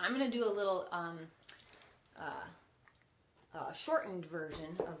news. I'm going to do a little shortened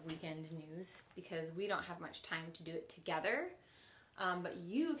version of weekend news because we don't have much time to do it together. But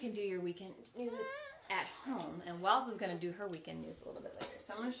you can do your weekend news at home, and Wells is going to do her weekend news a little bit later.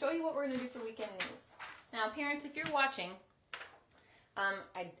 So I'm going to show you what we're going to do for weekend news. Now, parents, if you're watching,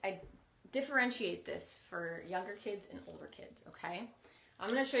 I differentiate this for younger kids and older kids, okay? I'm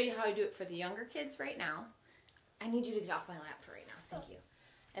going to show you how I do it for the younger kids right now. I need you to get off my lap for right now. Thank you.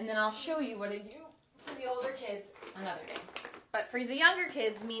 And then I'll show you what I do for the older kids another day. But for the younger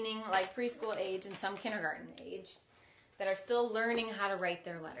kids, meaning like preschool age and some kindergarten age, that are still learning how to write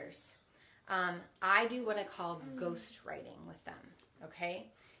their letters, I do what I call ghost writing with them, okay?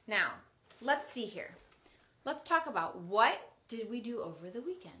 Now, let's see here. Let's talk about what did we do over the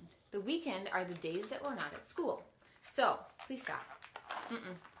weekend. The weekend are the days that we're not at school. So, please stop.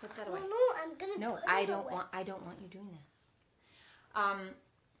 Put that away. No, I'm gonna. No, put I it don't away. want. I don't want you doing that.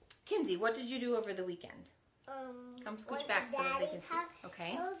 Kinsey, what did you do over the weekend? Come scooch went back to so that they can Daddy's see. house,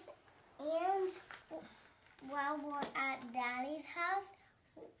 Okay. And while we're at Daddy's house,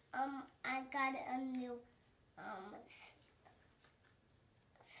 I got a new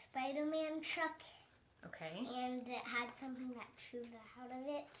Spider-Man truck, Okay. and it had something that chewed out of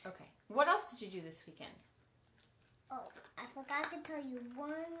it. Okay. What else did you do this weekend? Oh, I forgot to tell you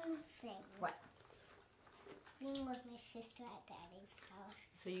one thing. What? Being with my sister at Daddy's house.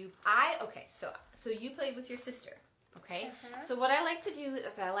 So you played with your sister, okay? Uh-huh. So what I like to do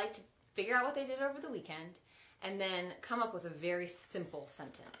is I like to figure out what they did over the weekend and then come up with a very simple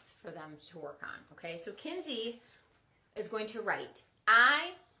sentence for them to work on, okay? So Kinsey is going to write,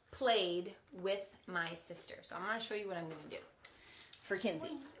 I played with my sister. So I'm going to show you what I'm going to do for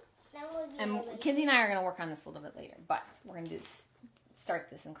Kinsey. And Kinsey and I are going to work on this a little bit later, but we're going to start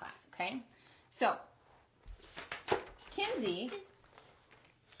this in class, okay? So, Kinsey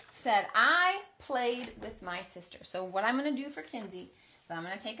said, I played with my sister. So what I'm going to do for Kinsey is I'm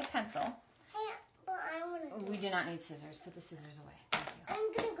going to take a pencil. Hey, but I want to. We do not need scissors. Put the scissors away. Thank you.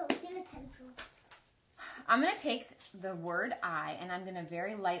 I'm going to go get a pencil. I'm going to take the word I, and I'm going to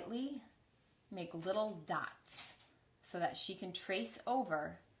very lightly make little dots so that she can trace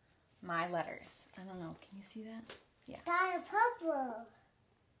over my letters. I don't know. Can you see that? Yeah. Got a purple.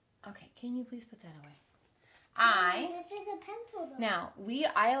 Okay. Can you please put that away? This is a pencil though. Now,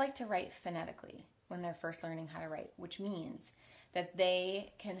 I like to write phonetically when they're first learning how to write, which means that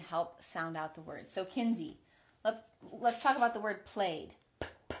they can help sound out the words. So, Kinsey, Let's talk about the word played.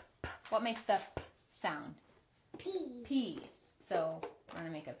 What makes the sound? P. P. So we're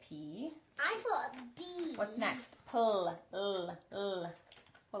going to make a P. I thought B. What's next? Pull. L.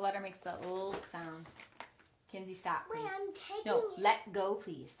 What letter makes the L sound? Kinsey, stop, please. Wait, I'm taking No, let go,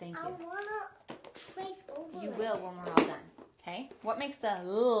 please. Thank I you. want to trace over You it. will when we're all done. Okay? What makes the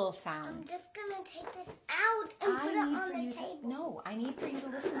L I'm sound? just going to take this out and put it on the table. No, I need for you to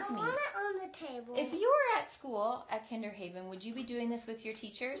listen to I me. want it on the table. If you were at school at Kinderhaven, would you be doing this with your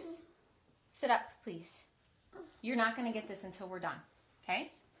teachers? Sit up, please. You're not going to get this until we're done.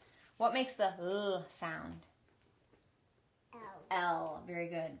 Okay? What makes the L sound? L. L. Very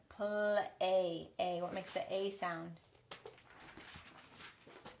good. Play. A. What makes the A sound?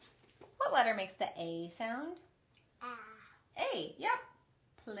 What letter makes the A sound? A. Yep.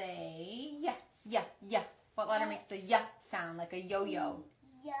 Play. Yeah. What letter makes the Y sound? Like a yo-yo.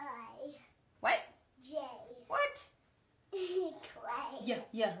 J. What? J. What? Clay.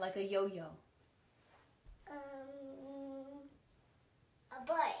 Yeah, like a yo-yo. A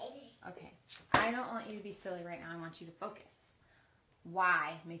bird. Okay. I don't want you to be silly right now. I want you to focus.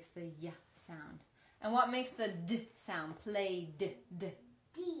 Y makes the Y sound. And what makes the D sound? Played. D.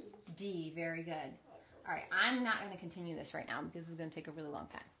 D. Very good. All right. I'm not going to continue this right now because it's going to take a really long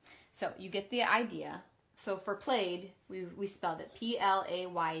time. So you get the idea. So for played, we spelled it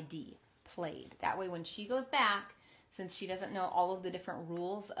P-L-A-Y-D. Played. That way when she goes back, since she doesn't know all of the different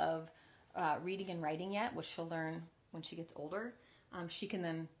rules of reading and writing yet, which she'll learn when she gets older, she can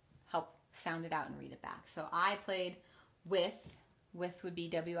then help sound it out and read it back. So I played with. With would be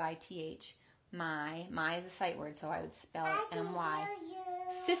W-I-T-H. My is a sight word, so I would spell it M-Y.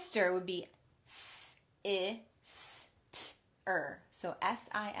 Sister would be S-I-S-T-R. So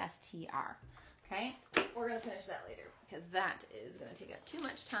S-I-S-T-R. Okay? We're going to finish that later because that is going to take up too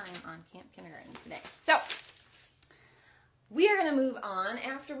much time on Camp Kindergarten today. So, we are going to move on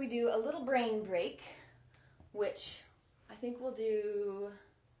after we do a little brain break, which I think we'll do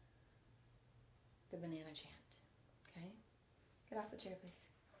the banana chant. Okay? Get off the chair, please.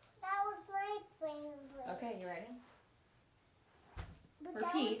 That was my brain break. Okay, you ready? But that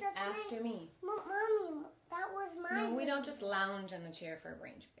Repeat was just after me. Mommy, that was my No, we don't just lounge on the chair for a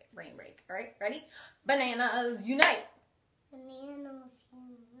brain break. All right, ready? Bananas unite. Bananas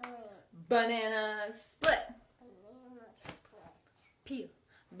unite. Bananas split. Bananas split. Peel.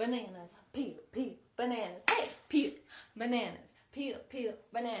 Bananas. Peel. Bananas. Hey. Peel. Bananas. Peel.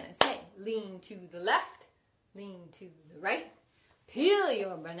 Bananas. Hey. Lean to the left. Lean to the right. Peel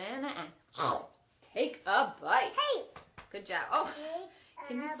your banana and take a bite. Hey. Good job. Oh,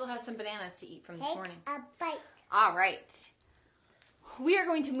 Kinsey still has some bananas to eat from this morning. Take a bite. All right. We are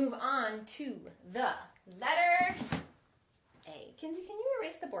going to move on to the letter A. Kinsey, can you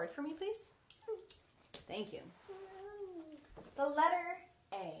erase the board for me, please? Thank you. The letter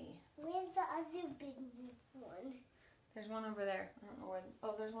A. Where's the other big one? There's one over there. I don't know where.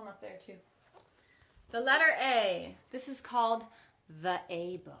 Oh, there's one up there, too. The letter A. This is called The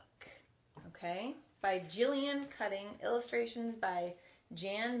A Book. Okay? By Jillian Cutting. Illustrations by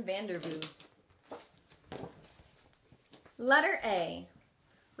Jan Vandervoo. Letter A.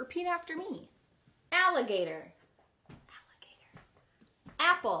 Repeat after me. Alligator. Alligator.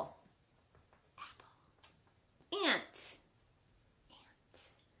 Apple. Apple. Ant. Ant.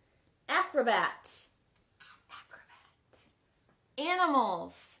 Acrobat. Acrobat.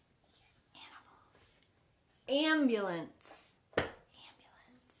 Animals. Animals. Ambulance.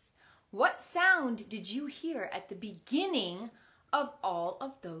 Ambulance. What sound did you hear at the beginning of all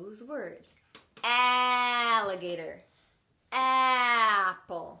of those words? Alligator.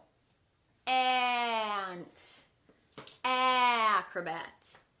 Apple. Ant. Acrobat.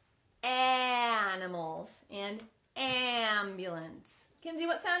 Animals. And ambulance. Kinsey,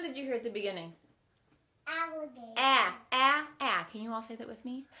 what sound did you hear at the beginning? Alligator. Can you all say that with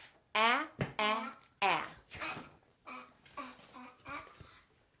me? A.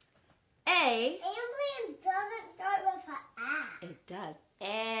 Ambulance doesn't start with an A. It does.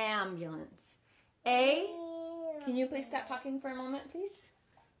 Ambulance. A. Can you please stop talking for a moment, please?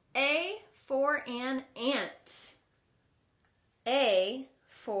 A for an ant. A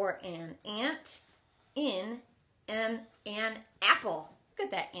for an ant in an apple. Look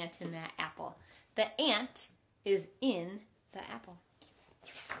at that ant in that apple. The ant is in the apple.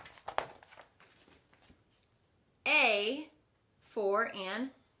 A for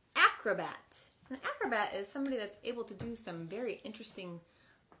an acrobat. An acrobat is somebody that's able to do some very interesting,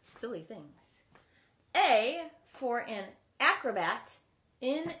 silly things. A for an acrobat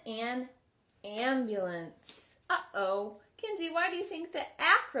in an ambulance. Uh-oh. Kinsey, why do you think the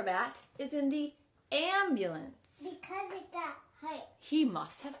acrobat is in the ambulance? Because it got hurt. He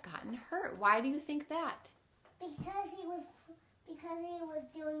must have gotten hurt. Why do you think that? Because he was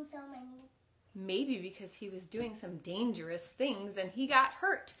doing so many. Maybe because he was doing some dangerous things and he got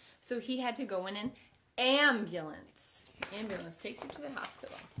hurt. So he had to go in an ambulance. Ambulance takes you to the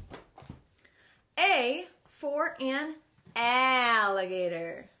hospital. A for an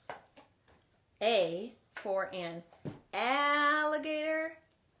alligator. A for an alligator.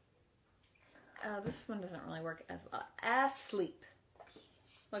 This one doesn't really work as well. Asleep.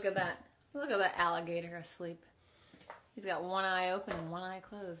 Look at that. Look at that alligator asleep. He's got one eye open and one eye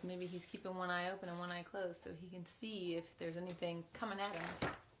closed. Maybe he's keeping one eye open and one eye closed so he can see if there's anything coming at him.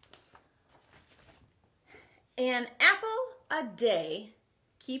 An apple a day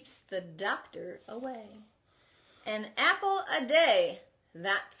keeps the doctor away. An apple a day,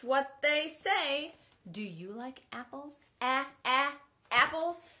 that's what they say. Do you like apples?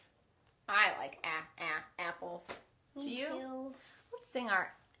 Apples? I like apples. Me Do you? too. Let's sing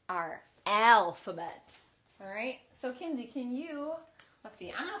our alphabet. All right? So, Kinsey, can you, let's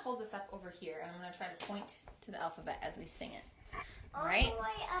see, I'm going to hold this up over here, and I'm going to try to point to the alphabet as we sing it. All right? All the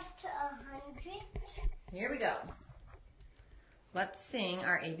way up to 100. Here we go. Let's sing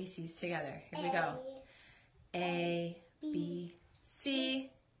our ABCs together. Here we go. A, B, C,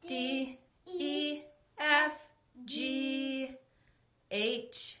 D, E, F, G,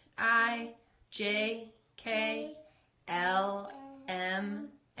 H, I, J, K, L, M,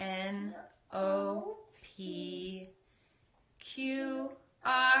 N, O, P, Q,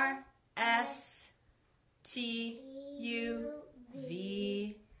 R, S, T, U,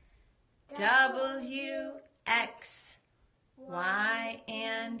 V, W, X, Y,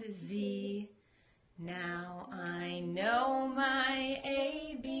 and Z. Now I know my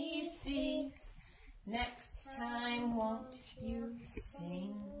ABCs. Next time, won't you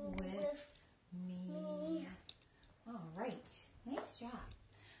sing with me? All right. Nice job.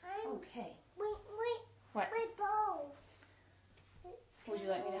 Okay. Wait. What? My bowl. Would you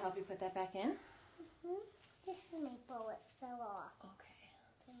like me to help you put that back in? This is my bowl. It fell off. Okay.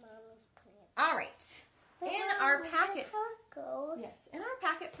 My mommy's put it. All right. In our packet. That's how it goes. Yes. In our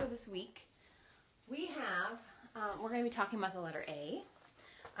packet for this week, we have, we're going to be talking about the letter A.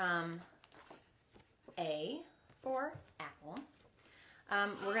 A for apple.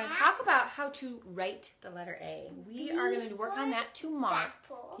 We're going to talk about how to write the letter A. We are going to work on that tomorrow.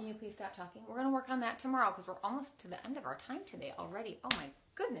 Apple. Can you please stop talking? We're going to work on that tomorrow because we're almost to the end of our time today already. Oh my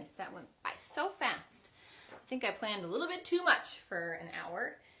goodness, that went by so fast. I think I planned a little bit too much for an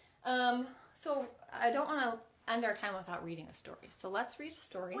hour. So I don't want to end our time without reading a story. So let's read a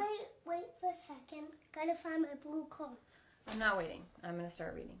story. Wait for a second. Gotta find my blue card. I'm not waiting. I'm going to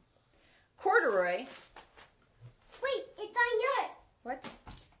start reading. Corduroy. Wait, it's on yours. What?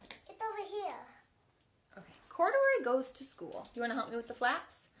 It's over here. Okay. Corduroy goes to school. You want to help me with the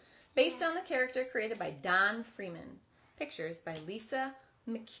flaps? Based on the character created by Don Freeman. Pictures by Lisa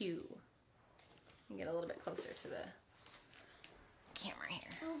McHugh. You can get a little bit closer to the camera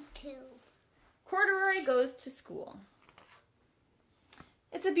here. Me too. Corduroy goes to school.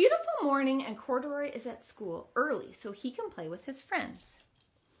 It's a beautiful morning and Corduroy is at school early so he can play with his friends.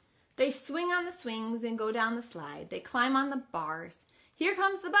 They swing on the swings and go down the slide. They climb on the bars. Here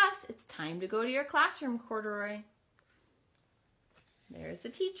comes the bus. It's time to go to your classroom, Corduroy. There's the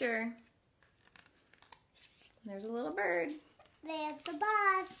teacher. There's a little bird. There's the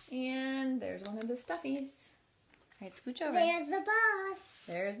bus. And there's one of the stuffies. All right, scooch over. There's the bus.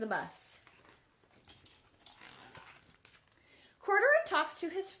 There's the bus. Corduroy talks to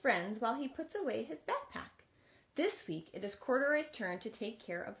his friends while he puts away his backpack. This week, it is Corduroy's turn to take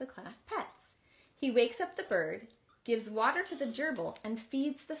care of the class pets. He wakes up the bird, gives water to the gerbil, and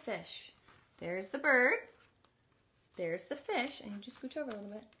feeds the fish. There's the bird. There's the fish. And you just scooch over a little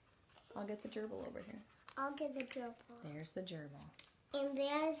bit. I'll get the gerbil over here. I'll get the gerbil. There's the gerbil. And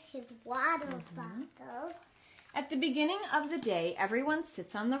there's his water bottle. At the beginning of the day, everyone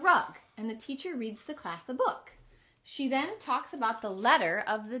sits on the rug, and the teacher reads the class a book. She then talks about the letter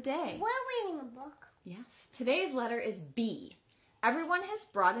of the day. We're reading a book. Yes. Today's letter is B. Everyone has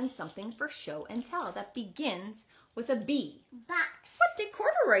brought in something for show and tell that begins with a B. Box. What did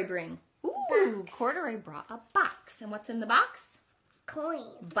Corduroy bring? Ooh, Box. Corduroy brought a box. And what's in the box? Coins.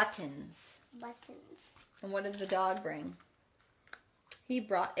 Buttons. Buttons. And what did the dog bring? He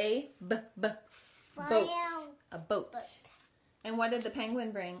brought a boat. A boat. And what did the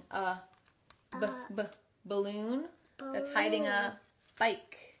penguin bring? A balloon that's hiding a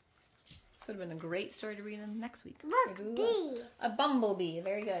bike. This would have been a great story to read in next week. Look, Maybe we will. bee. A bumblebee.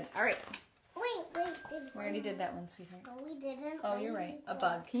 Very good. All right. Wait. We already did that one, sweetheart. Oh, we didn't. Oh, you're right. A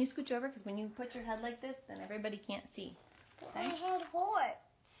bug. Can you scooch over? Because when you put your head like this, then everybody can't see. My head hurts.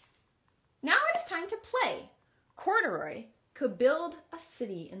 Now it is time to play. Corduroy could build a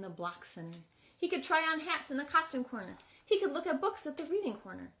city in the block center. He could try on hats in the costume corner. He could look at books at the reading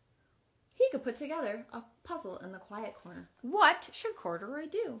corner. He could put together a puzzle in the quiet corner. What should Corduroy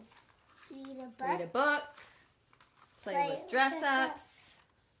do? Read a book. Read a book. Play with dress-ups.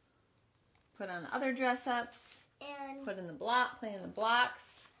 Put on other dress-ups. And Put in the block. Play in the blocks.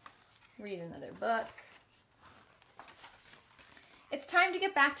 Read another book. It's time to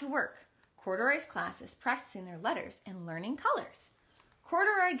get back to work. Corduroy's class is practicing their letters and learning colors.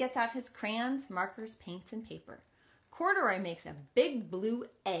 Corduroy gets out his crayons, markers, paints, and paper. Corduroy makes a big blue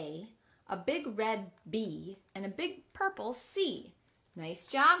A, a big red B, and a big purple C. Nice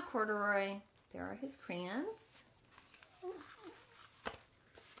job, Corduroy. There are his crayons.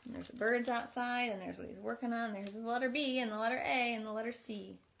 And there's the birds outside, and there's what he's working on. There's the letter B, and the letter A, and the letter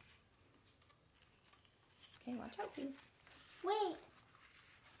C. Okay, watch out, please. wait.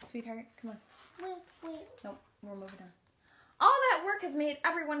 Sweetheart, come on. Wait. Nope, we're moving on. All that work has made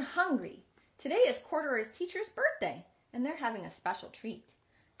everyone hungry. Today is Corduroy's teacher's birthday, and they're having a special treat.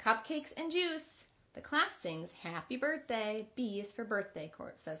 Cupcakes and juice. The class sings, "Happy birthday." B is for birthday,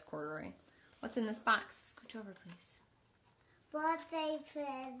 says Corduroy. What's in this box? Scooch over, please. Birthday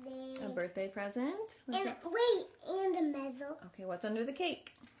present. A birthday present. And a medal. Okay, what's under the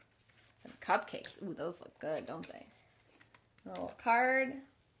cake? Some cupcakes. Ooh, those look good, don't they? A little card.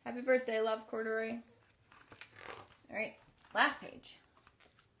 Happy birthday, love, Corduroy. All right, last page.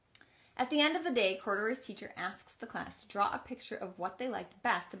 At the end of the day, Corduroy's teacher asks the class to draw a picture of what they liked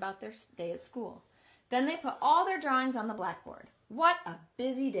best about their day at school. Then they put all their drawings on the blackboard. What a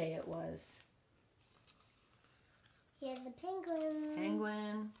busy day it was. Here's the penguin.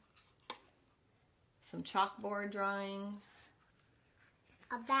 Penguin. Some chalkboard drawings.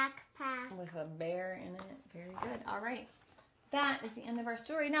 A backpack. With a bear in it. Very good. All right. That is the end of our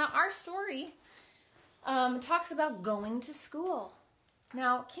story. Now, our story talks about going to school.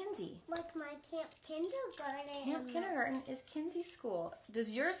 Now, Kinsey. Like my Camp Kindergarten. Camp Kindergarten is Kinsey's school.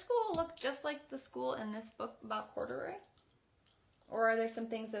 Does your school look just like the school in this book about Corduroy? Or are there some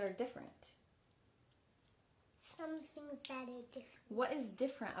things that are different? Some things that are different. What is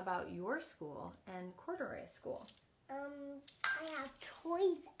different about your school and Corduroy's school? I have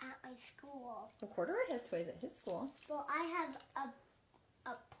toys at my school. Well, Corduroy has toys at his school. Well, I have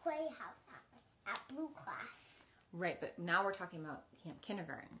a playhouse at Blue Class. Right, but now we're talking about Camp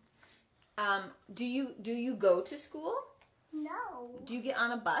Kindergarten. Do you go to school? No. Do you get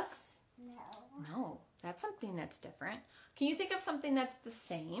on a bus? No. No, that's something that's different. Can you think of something that's the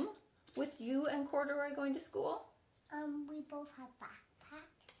same with you and Corduroy going to school? We both have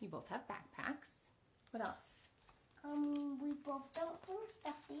backpacks. You both have backpacks. What else? We both don't do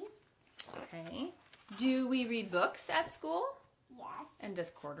stuffies. Okay. Do we read books at school? Yes. And does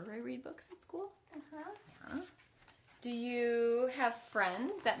Corduroy read books at school? Uh-huh. Yeah. Do you have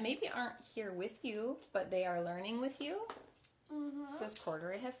friends that maybe aren't here with you, but they are learning with you? Mm-hmm. Does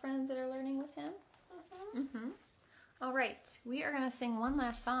Corduroy have friends that are learning with him? Mm-hmm. Mm-hmm. All right. We are going to sing one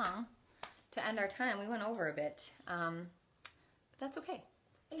last song to end our time. We went over a bit, but that's okay.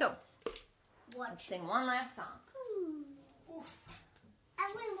 So, let's sing one last song.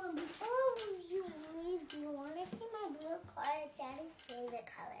 Everyone, before you leave, do you want to see my blue card? It's Daddy's favorite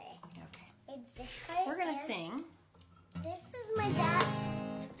color. Okay. It's this color. We're going to sing. This is my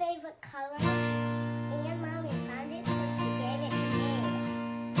dad's favorite color. And Mommy found it, so she gave it to me.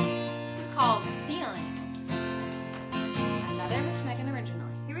 This is called Feelings. Another Miss Megan original.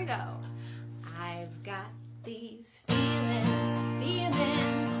 Here we go. I've got these feelings,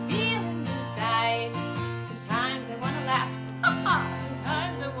 feelings, feelings inside. Sometimes I want to laugh.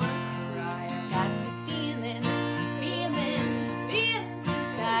 Sometimes I want to cry. I've got these feelings, feelings, feelings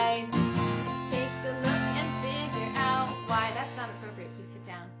inside. Let's take a look and figure out why. That's not appropriate. Please sit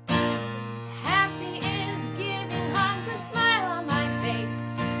down. Happy is giving hugs and smile on my face.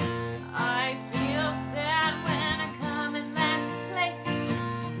 I feel sad when I come in last place.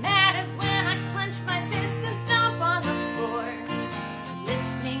 Mad is when I clench my fists and stomp on the floor.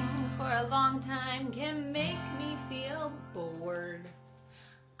 Listening for a long time can make me feel bored.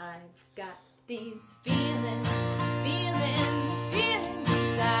 I've got these feelings, feelings, feelings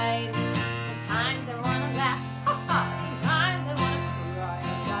inside. Sometimes I want to laugh, sometimes I want to cry.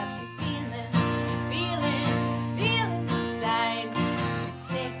 I've got these feelings, feelings, feelings inside. Let's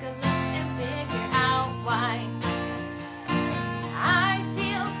take a look and figure out why. I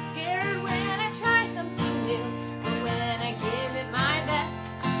feel scared when I try something new, but when I give it my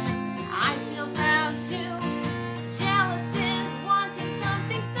best, I feel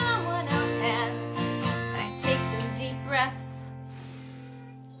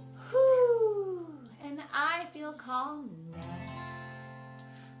smallness.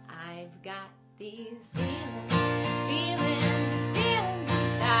 I've got these feelings, feelings, feelings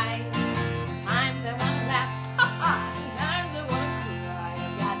inside. Sometimes I wanna laugh, ha ha. Sometimes I wanna cry.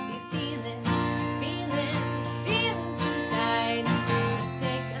 I've got these feelings, feelings, feelings inside. Let's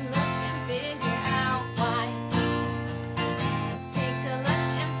take a look and figure out why. Let's take a look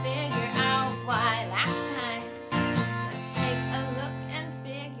and figure out why. Last time. Let's take a look and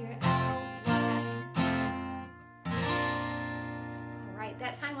figure out why. All right,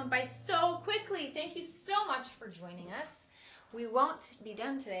 that time went by so quickly. Thank you so much for joining us. We won't be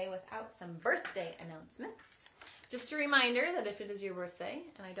done today without some birthday announcements. Just a reminder that if it is your birthday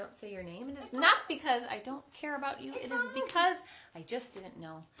and I don't say your name, it is not because I don't care about you. It is because I just didn't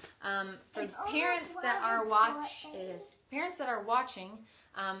know. For parents that are watching,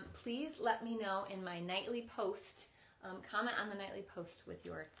 please let me know in my nightly post. Comment on the nightly post with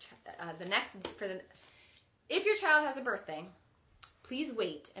your if your child has a birthday, please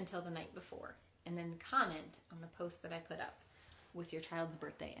wait until the night before and then comment on the post that I put up with your child's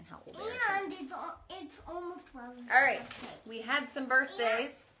birthday and how old they are. And it's almost 12. All right, we had some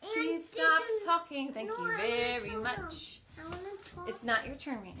birthdays. Please stop talking. Thank you very much. It's not your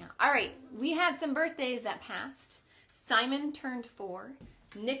turn right now. All right, we had some birthdays that passed. Simon turned 4.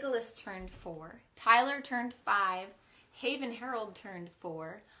 Nicholas turned 4. Tyler turned 5. Haven Harold turned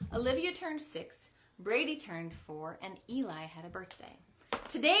 4. Olivia turned 6. Brady turned 4. And Eli had a birthday.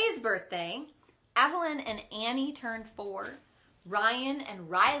 Today's birthday, Evelyn and Annie turned 4. Ryan and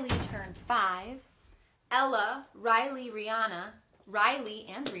Riley turned 5. Ella, Riley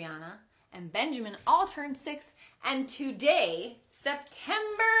and Rihanna, and Benjamin all turned 6. And today,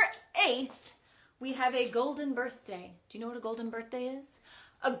 September 8th, we have a golden birthday. Do you know what a golden birthday is?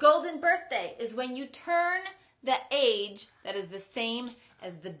 A golden birthday is when you turn the age that is the same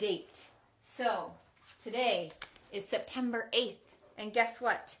as the date. So, today is September 8th. And guess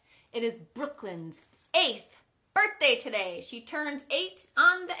what? It is Brooklyn's 8th birthday today. She turns 8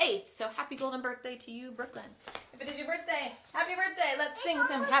 on the 8th. So happy golden birthday to you, Brooklyn. If it is your birthday, happy birthday. Let's sing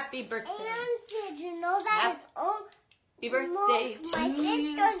some happy birthday. And did you know that it's all happy birthday to my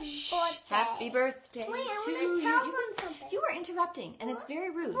you. sister's birthday? Happy birthday Wait, I to want to tell them something. You are interrupting, and it's very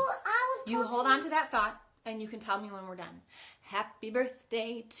rude. Well, You hold on to that thought, and you can tell me when we're done. Happy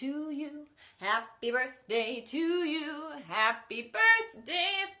birthday to you. Happy birthday to you. Happy birthday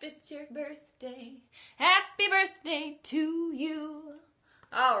if it's your birthday. Happy birthday to you.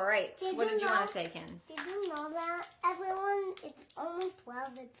 All right. What did you want to say, Kins? Did you know that, everyone? It's almost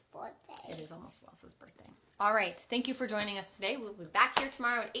Wells's birthday. It is almost Wells's birthday. All right. Thank you for joining us today. We'll be back here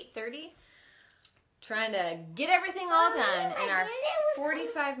tomorrow at 8:30. Trying to get everything all done in our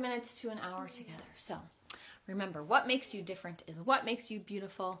 45 minutes to an hour together. So remember, what makes you different is what makes you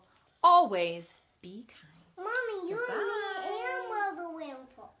beautiful. Always be kind. Mommy, you and me and Wells are wearing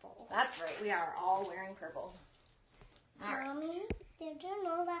purple. That's right. We are all wearing purple. All right. Mommy, did you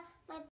know that my